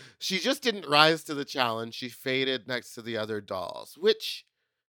 She just didn't rise to the challenge. She faded next to the other dolls, which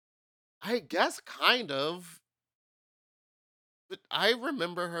I guess kind of. But I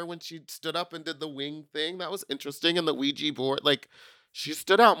remember her when she stood up and did the wing thing. That was interesting. And the Ouija board, like she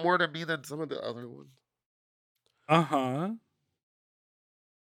stood out more to me than some of the other ones. Uh-huh.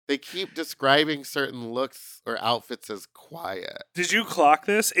 They keep describing certain looks or outfits as quiet. Did you clock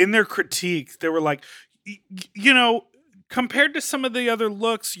this? In their critique, they were like, you know, compared to some of the other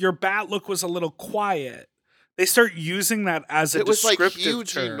looks, your bat look was a little quiet. They start using that as a it was like descriptive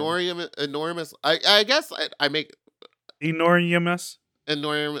huge, term. enormous. I guess I make Enormous.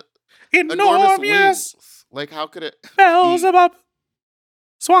 enormous Enormous. wings. Like how could it? Beelzebub.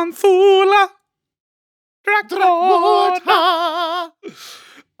 Swanthula. Dracmorta.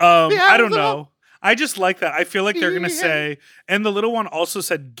 I don't know. I just like that. I feel like they're gonna say, and the little one also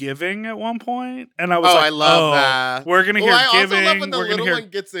said "giving" at one point, and I was like, I love that. We're gonna hear I "giving." also love when the we're gonna little hear. one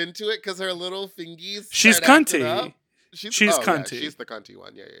gets into it because her little fingies. She's start acting cunty. up. She's cunty. Yeah, she's the cunty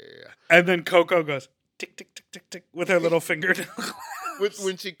one. Yeah. And then Coco goes tick tick tick tick tick with her little fingernail.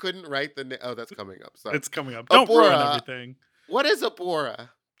 When she couldn't write the oh, that's coming up. Sorry. It's coming up. Don't ruin everything. What is Abora?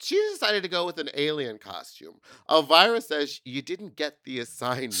 She decided to go with an alien costume. Elvira says you didn't get the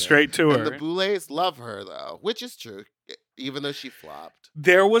assignment. Straight to and her. The Boulets love her, though, which is true, even though she flopped.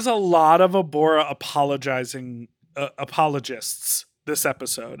 There was a lot of Abora apologists this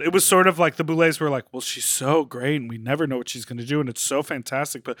episode. It was sort of like the Boulets were like, well, she's so great, and we never know what she's going to do, and it's so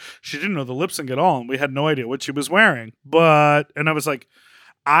fantastic, but she didn't know the lip sync at all, and we had no idea what she was wearing. And I was like,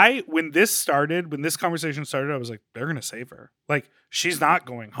 when this conversation started, I was like, they're going to save her. Like, she's not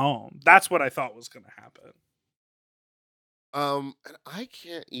going home. That's what I thought was going to happen. And I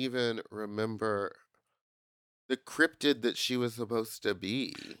can't even remember the cryptid that she was supposed to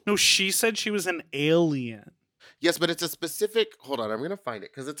be. No, she said she was an alien. Yes, but it's a specific. Hold on, I'm going to find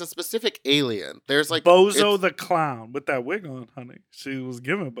it because it's a specific alien. There's like Bozo the Clown with that wig on, honey. She was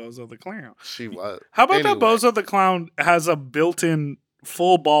giving Bozo the Clown. She was. How about that Bozo the Clown has a built-in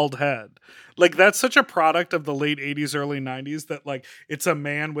full bald head? Like, that's such a product of the late 80s, early 90s that, like, it's a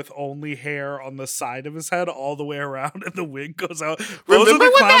man with only hair on the side of his head all the way around and the wig goes out. Remember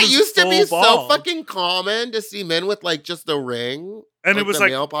when that is used to be full so bald. fucking common to see men with, like, just a ring? And it was the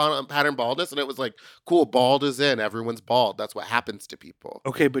like male pattern baldness, and it was like, cool, bald is in. Everyone's bald. That's what happens to people.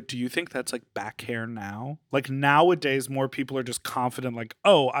 Okay, but do you think that's like back hair now? Like nowadays, more people are just confident, like,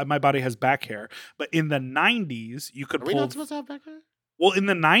 oh, my body has back hair. But in the 90s, you could Are pull. we not supposed to have back hair? Well, in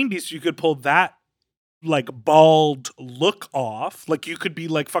the 90s, you could pull that like bald look off. Like you could be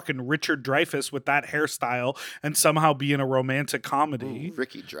like fucking Richard Dreyfuss with that hairstyle and somehow be in a romantic comedy. Ooh,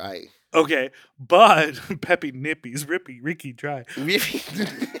 Ricky Dry. Okay, but Peppy Nippies, Ricky Dry.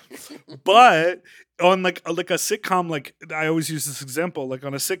 But on like a sitcom, like I always use this example, like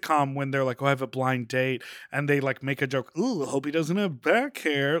on a sitcom when they're like, oh, I have a blind date, and they like make a joke, ooh, I hope he doesn't have back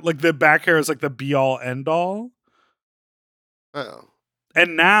hair. Like the back hair is like the be all end all. Oh.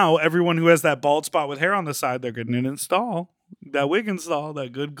 And now everyone who has that bald spot with hair on the side, they're getting an install. That wig install,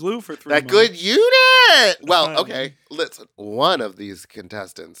 that good glue for 3 months. That good unit! Well, okay, listen. One of these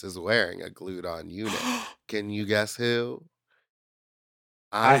contestants is wearing a glued on unit. Can you guess who?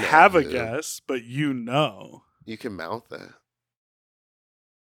 I have a guess, but you know. You can mouth it.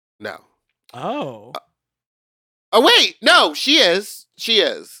 No. Oh. Oh, wait! No, she is. She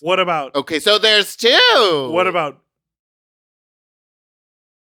is. What about? Okay, so there's two! What about?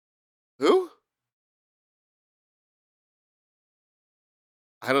 Who?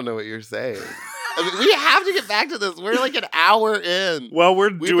 I don't know what you're saying. I mean, we have to get back to this. We're like an hour in. Well,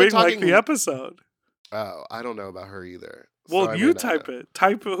 we're doing like the episode. Oh, I don't know about her either. Well, so you type it.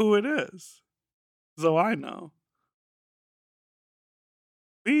 Type who it is. So I know.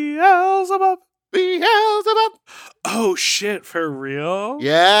 Beelzebub. Beelzebub. Oh, shit. For real?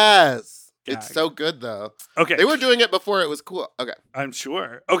 Yes. It's so good, though. Okay. They were doing it before it was cool. Okay. I'm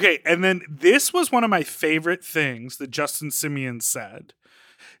sure. Okay. And then this was one of my favorite things that Justin Simeon said.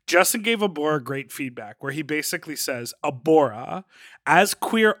 Justin gave Abora great feedback where he basically says, Abora, as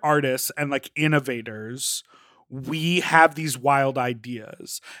queer artists and like innovators, we have these wild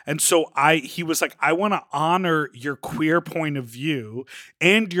ideas. And so he was like, I want to honor your queer point of view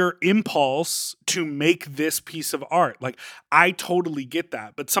and your impulse to make this piece of art. Like, I totally get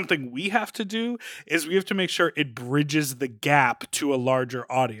that. But something we have to do is we have to make sure it bridges the gap to a larger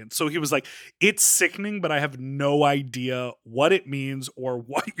audience. So he was like, it's sickening, but I have no idea what it means or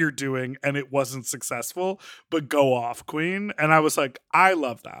what you're doing. And it wasn't successful, but go off, Queen. And I was like, I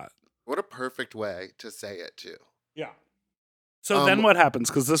love that. What a perfect way to say it, too. Yeah. So then what happens?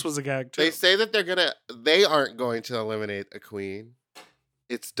 Because this was a gag, too. They say that they aren't going to eliminate a queen.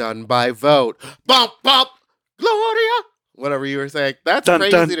 It's done by vote. Bump, bump, Gloria. Whatever you were saying. That's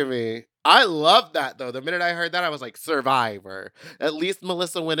crazy to me. I love that, though. The minute I heard that, I was like, Survivor. At least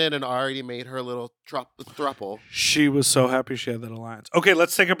Melissa went in and already made her little thruple. She was so happy she had that alliance. Okay,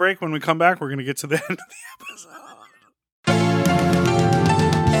 let's take a break. When we come back, we're going to get to the end of the episode.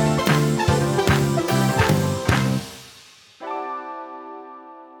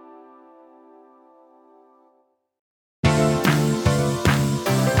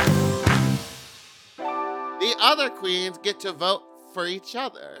 The other queens get to vote for each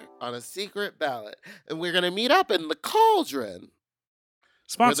other on a secret ballot. And we're going to meet up in the Cauldron.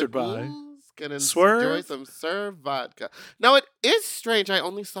 Sponsored by Gonna Swerve. enjoy some Serve vodka. Now, it is strange. I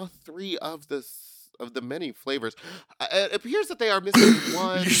only saw 3 of the many flavors. It appears that they are missing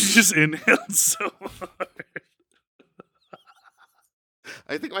one. You just inhaled so hard.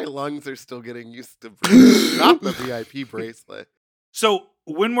 I think my lungs are still getting used to breathing. Not the VIP bracelet. So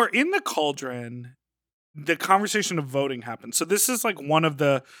when we're in the Cauldron, the conversation of voting happens. So this is like one of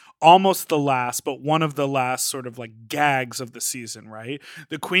the, almost the last, but one of the last sort of like gags of the season, right?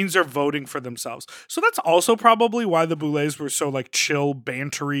 The queens are voting for themselves. So that's also probably why the Boulets were so like chill,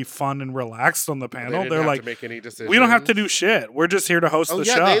 bantery, fun, and relaxed on the panel. They're like, make any decisions. We don't have to do shit. We're just here to host the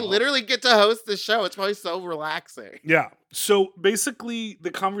show. They literally get to host the show. It's probably so relaxing. Yeah. So basically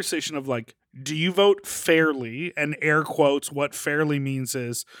the conversation of like, do you vote fairly? And air quotes, what fairly means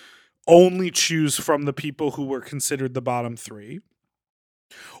is only choose from the people who were considered the bottom 3?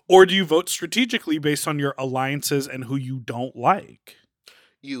 Or do you vote strategically based on your alliances and who you don't like?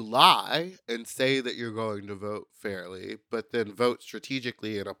 You lie and say that you're going to vote fairly, but then vote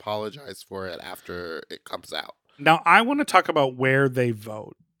strategically and apologize for it after it comes out. Now, I want to talk about where they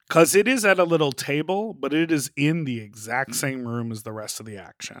vote. Because it is at a little table, but it is in the exact same room as the rest of the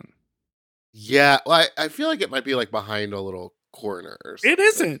action. Yeah, well, I feel like it might be like behind a little corner or something. It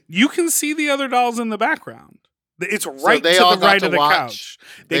isn't. You can see the other dolls in the background. It's right So they to all the right got of the to watch- couch.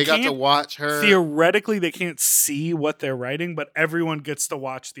 They got to watch her. Theoretically, they can't see what they're writing, but everyone gets to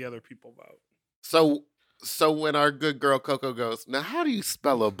watch the other people vote. So when our good girl Coco goes, now how do you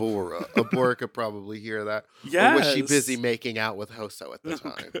spell Abora? Abora could probably hear that. Yes. Or was she busy making out with Hoso at the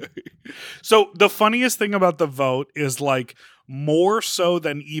time? Okay. So the funniest thing about the vote is like more so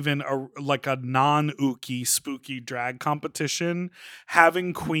than even a non-Uki spooky drag competition,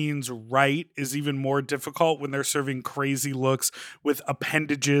 having queens write is even more difficult when they're serving crazy looks with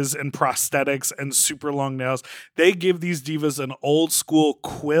appendages and prosthetics and super long nails. They give these divas an old school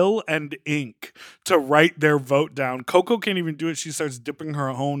quill and ink to write their vote down. Coco can't even do it. She starts dipping her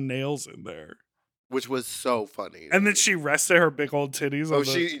own nails in there. Which was so funny. And then she rested her big old titties.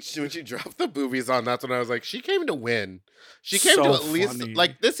 When she dropped the boobies on, that's when I was like, she came to win. She came So to at least, funny.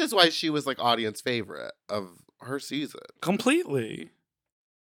 like, this is why she was, like, audience favorite of her season. Completely.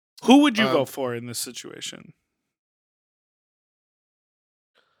 Who would you vote for in this situation?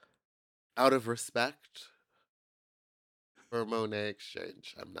 Out of respect for Monet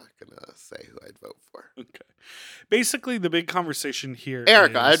Exchange, I'm not going to say who I'd vote for. Okay. Basically, the big conversation here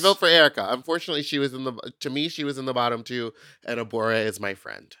Erica. I'd is- vote for Erica. Unfortunately, she was in the bottom 2, and Abora is my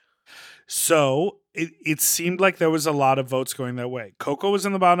friend. So it seemed like there was a lot of votes going that way. Coco was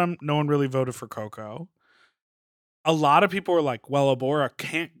in the bottom. No one really voted for Coco. A lot of people were like, well, Abora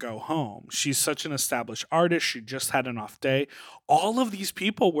can't go home. She's such an established artist. She just had an off day. All of these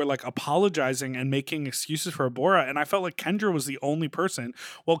people were like apologizing and making excuses for Abora. And I felt like Kendra was the only person.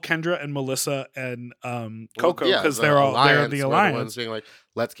 Well, Kendra and Melissa and Coco, because they're the were alliance. the ones being like,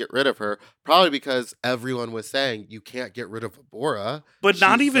 let's get rid of her. Probably because everyone was saying you can't get rid of Abora. But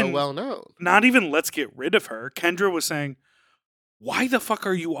not She's even so well known. Not even let's get rid of her. Kendra was saying, why the fuck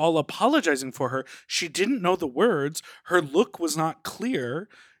are you all apologizing for her? She didn't know the words. Her look was not clear.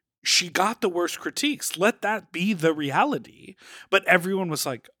 She got the worst critiques. Let that be the reality. But everyone was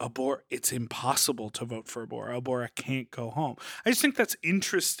like, Abora, it's impossible to vote for Abora. Abora can't go home. I just think that's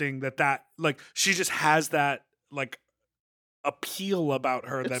interesting that like, she just has that, like, appeal about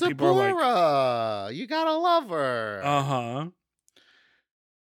her It's that people are like, Abora. You gotta love her. uh-huh.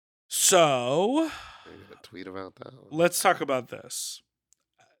 So, I'm gonna tweet about that one. let's talk about this.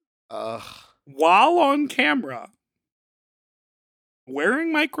 Ugh. While on camera,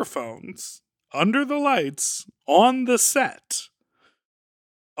 wearing microphones under the lights on the set,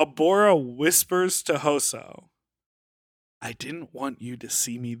 Abora whispers to Hoso, I didn't want you to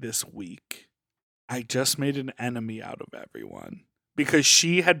see me this weak. I just made an enemy out of everyone. Because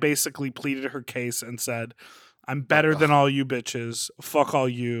she had basically pleaded her case and said, I'm better than all you bitches. Fuck all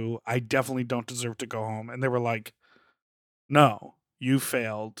you. I definitely don't deserve to go home. And they were like, no, you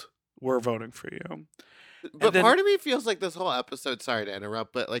failed. We're voting for you. But part of me feels like this whole episode, sorry to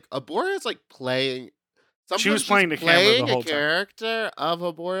interrupt, but like Abora is like playing. She was sometimes playing the she's camera the playing whole a time. character of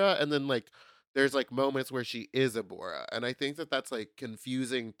Abora, and then like there's like moments where she is Abora, and I think that that's like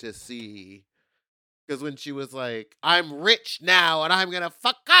confusing to see. Because when she was like, I'm rich now and I'm going to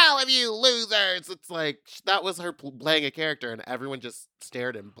fuck all of you losers, it's like that was her playing a character and everyone just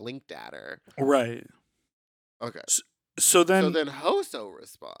stared and blinked at her. Right. Okay. So then Hoso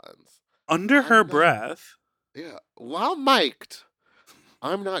responds. Under her breath. Yeah. While mic'd,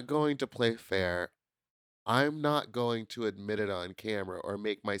 I'm not going to play fair. I'm not going to admit it on camera or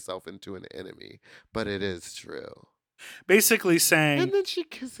make myself into an enemy, but it is true. Basically saying. And then she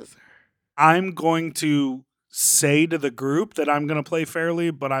kisses her. I'm going to say to the group that I'm going to play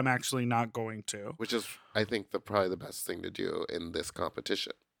fairly, but I'm actually not going to. Which is, I think, probably the best thing to do in this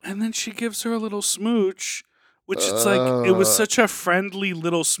competition. And then she gives her a little smooch, which it's like, it was such a friendly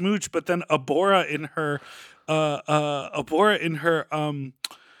little smooch, but then Abora in her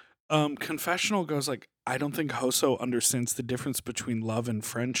confessional goes like, I don't think Hoso understands the difference between love and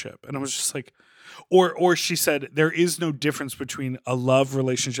friendship. And I was just like, or she said, there is no difference between a love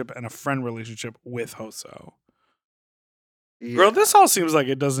relationship and a friend relationship with Hoso. Yeah. Girl, this all seems like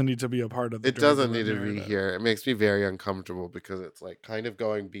it doesn't need to be a part of the It doesn't need to be here. It makes me very uncomfortable because it's like kind of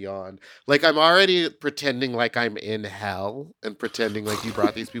going beyond. Like I'm already pretending like I'm in hell and pretending like you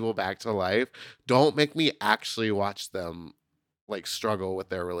brought these people back to life. Don't make me actually watch them like struggle with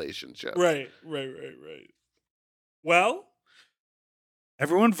their relationship. Right. Well,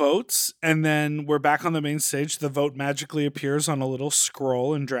 everyone votes, and then we're back on the main stage. The vote magically appears on a little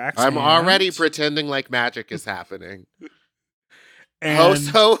scroll in Drax's I'm hand. already pretending like magic is happening. And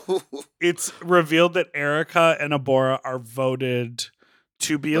Hoso. It's revealed that Erica and Abora are voted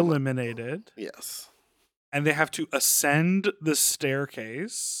to be eliminated. Yes. And they have to ascend the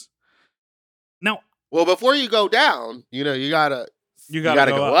staircase. Now, well, before you go down, you gotta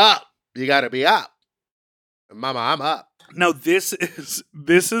go up. You gotta be up. Mama, I'm up. Now this is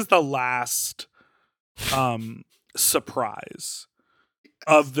the last surprise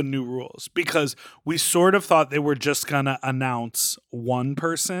of the new rules, because we sort of thought they were just gonna announce one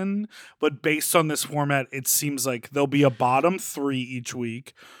person, but based on this format, it seems like there'll be a bottom 3 each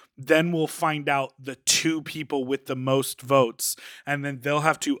week. Then we'll find out the 2 people with the most votes, and then they'll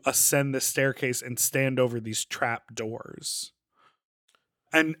have to ascend the staircase and stand over these trap doors.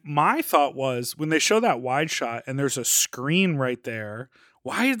 And my thought was, when they show that wide shot and there's a screen right there,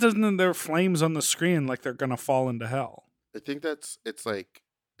 why doesn't there flames on the screen like they're gonna fall into hell? I think that's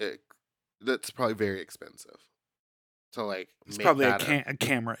probably very expensive to like. It's make probably that a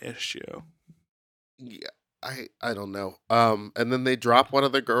camera issue. Yeah, I don't know. And then they drop one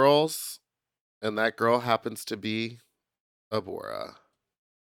of the girls, and that girl happens to be Abora.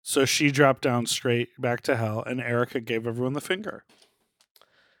 So she dropped down straight back to hell, and Erica gave everyone the finger.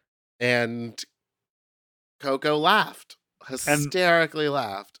 And Coco laughed, hysterically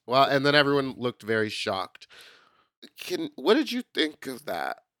laughed. Well, and then everyone looked very shocked. What did you think of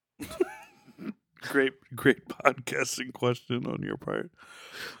that? Great podcasting question on your part.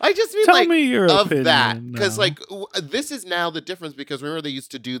 I just mean Tell me your of opinion that, because now. like this is now the difference, because remember they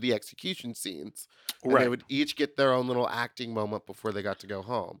used to do the execution scenes, and Right. they would each get their own little acting moment before they got to go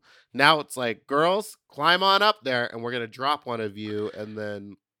home. Now it's like, girls, climb on up there, and we're gonna drop one of you, and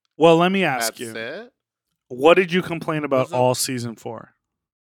then Well, let me ask that's you, it. what did you complain about Was it- all season 4?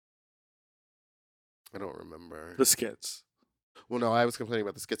 I don't remember. The skits. Well, no, I was complaining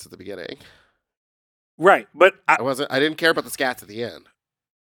about the skits at the beginning. Right, but I didn't care about the scats at the end.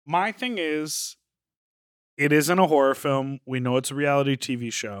 my thing is, it isn't a horror film. We know it's a reality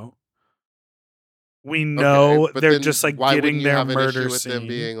TV show. We know Okay, but they're then just like why getting wouldn't you their have an murder issue with scene. them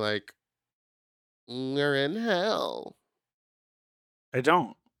being like, we're in hell? I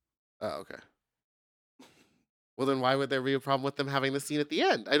don't. Oh, okay. Well, then why would there be a problem with them having the scene at the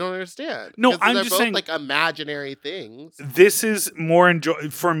end? I don't understand. No, 'Cause I'm they're just both, saying, like, imaginary things. This is more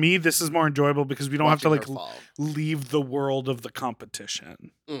for me, this is more enjoyable because we don't have to like Watching her fall. leave the world of the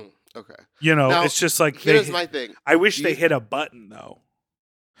competition. Okay. Now, it's just like here's my thing. I wish they hit a button though.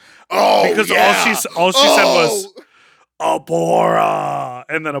 Oh, because yeah. all she said was Abora,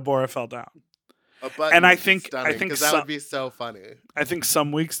 and then Abora fell down. And I think that would be so funny. I think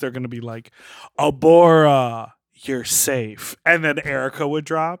some weeks they're going to be like, Abora, you're safe, and then Erica would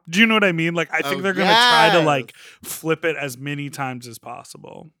drop. Do you know what I mean? Like, I think they're going to try to like flip it as many times as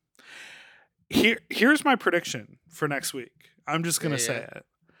possible. Here's my prediction for next week. I'm just going to say it.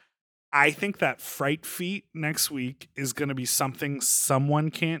 I think that Fright Feet next week is going to be something someone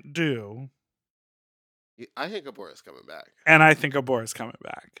can't do. I think Abora's coming back. And I think Abora's coming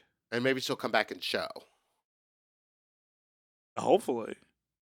back. And maybe she'll come back and show. Hopefully.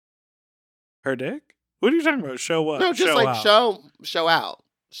 Her dick? What are you talking about? Show what? No, just show like out. show out.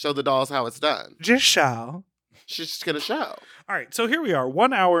 Show the dolls how it's done. Just show. She's just gonna show. All right, so here we are,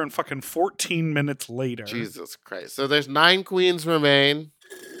 1 hour and fucking 14 minutes later. Jesus Christ. So there's 9 queens remain.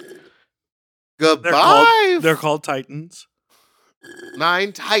 Goodbye. They're called Titans.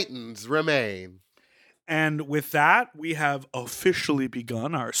 9 Titans remain. And with that, we have officially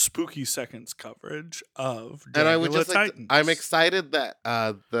begun our Spooky Seconds coverage of Dragula And I would just Titans. I'm excited that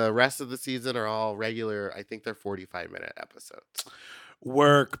the rest of the season are all regular. I think they're 45-minute episodes.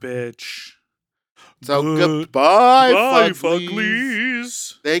 Work, bitch. So goodbye, Bye, Fuglies.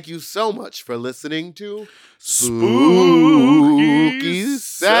 Fuglies. Thank you so much for listening to Spooky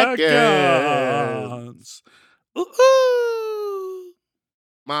Seconds.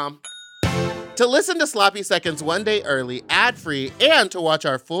 Mom. To listen to Sloppy Seconds one day early, ad-free, and to watch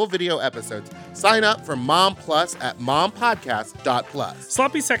our full video episodes, sign up for Mom Plus at mompodcast.plus.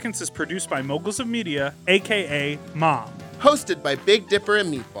 Sloppy Seconds is produced by Moguls of Media, a.k.a. Mom. Hosted by Big Dipper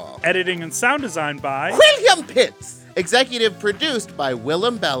and Meatball. Editing and sound design by William Pitts. Executive produced by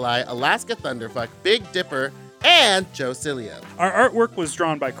Willem Belli, Alaska Thunderfuck, Big Dipper, and Joe Cilio. Our artwork was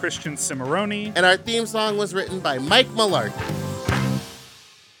drawn by Christian Cimarroni. And our theme song was written by Mike Malarkey.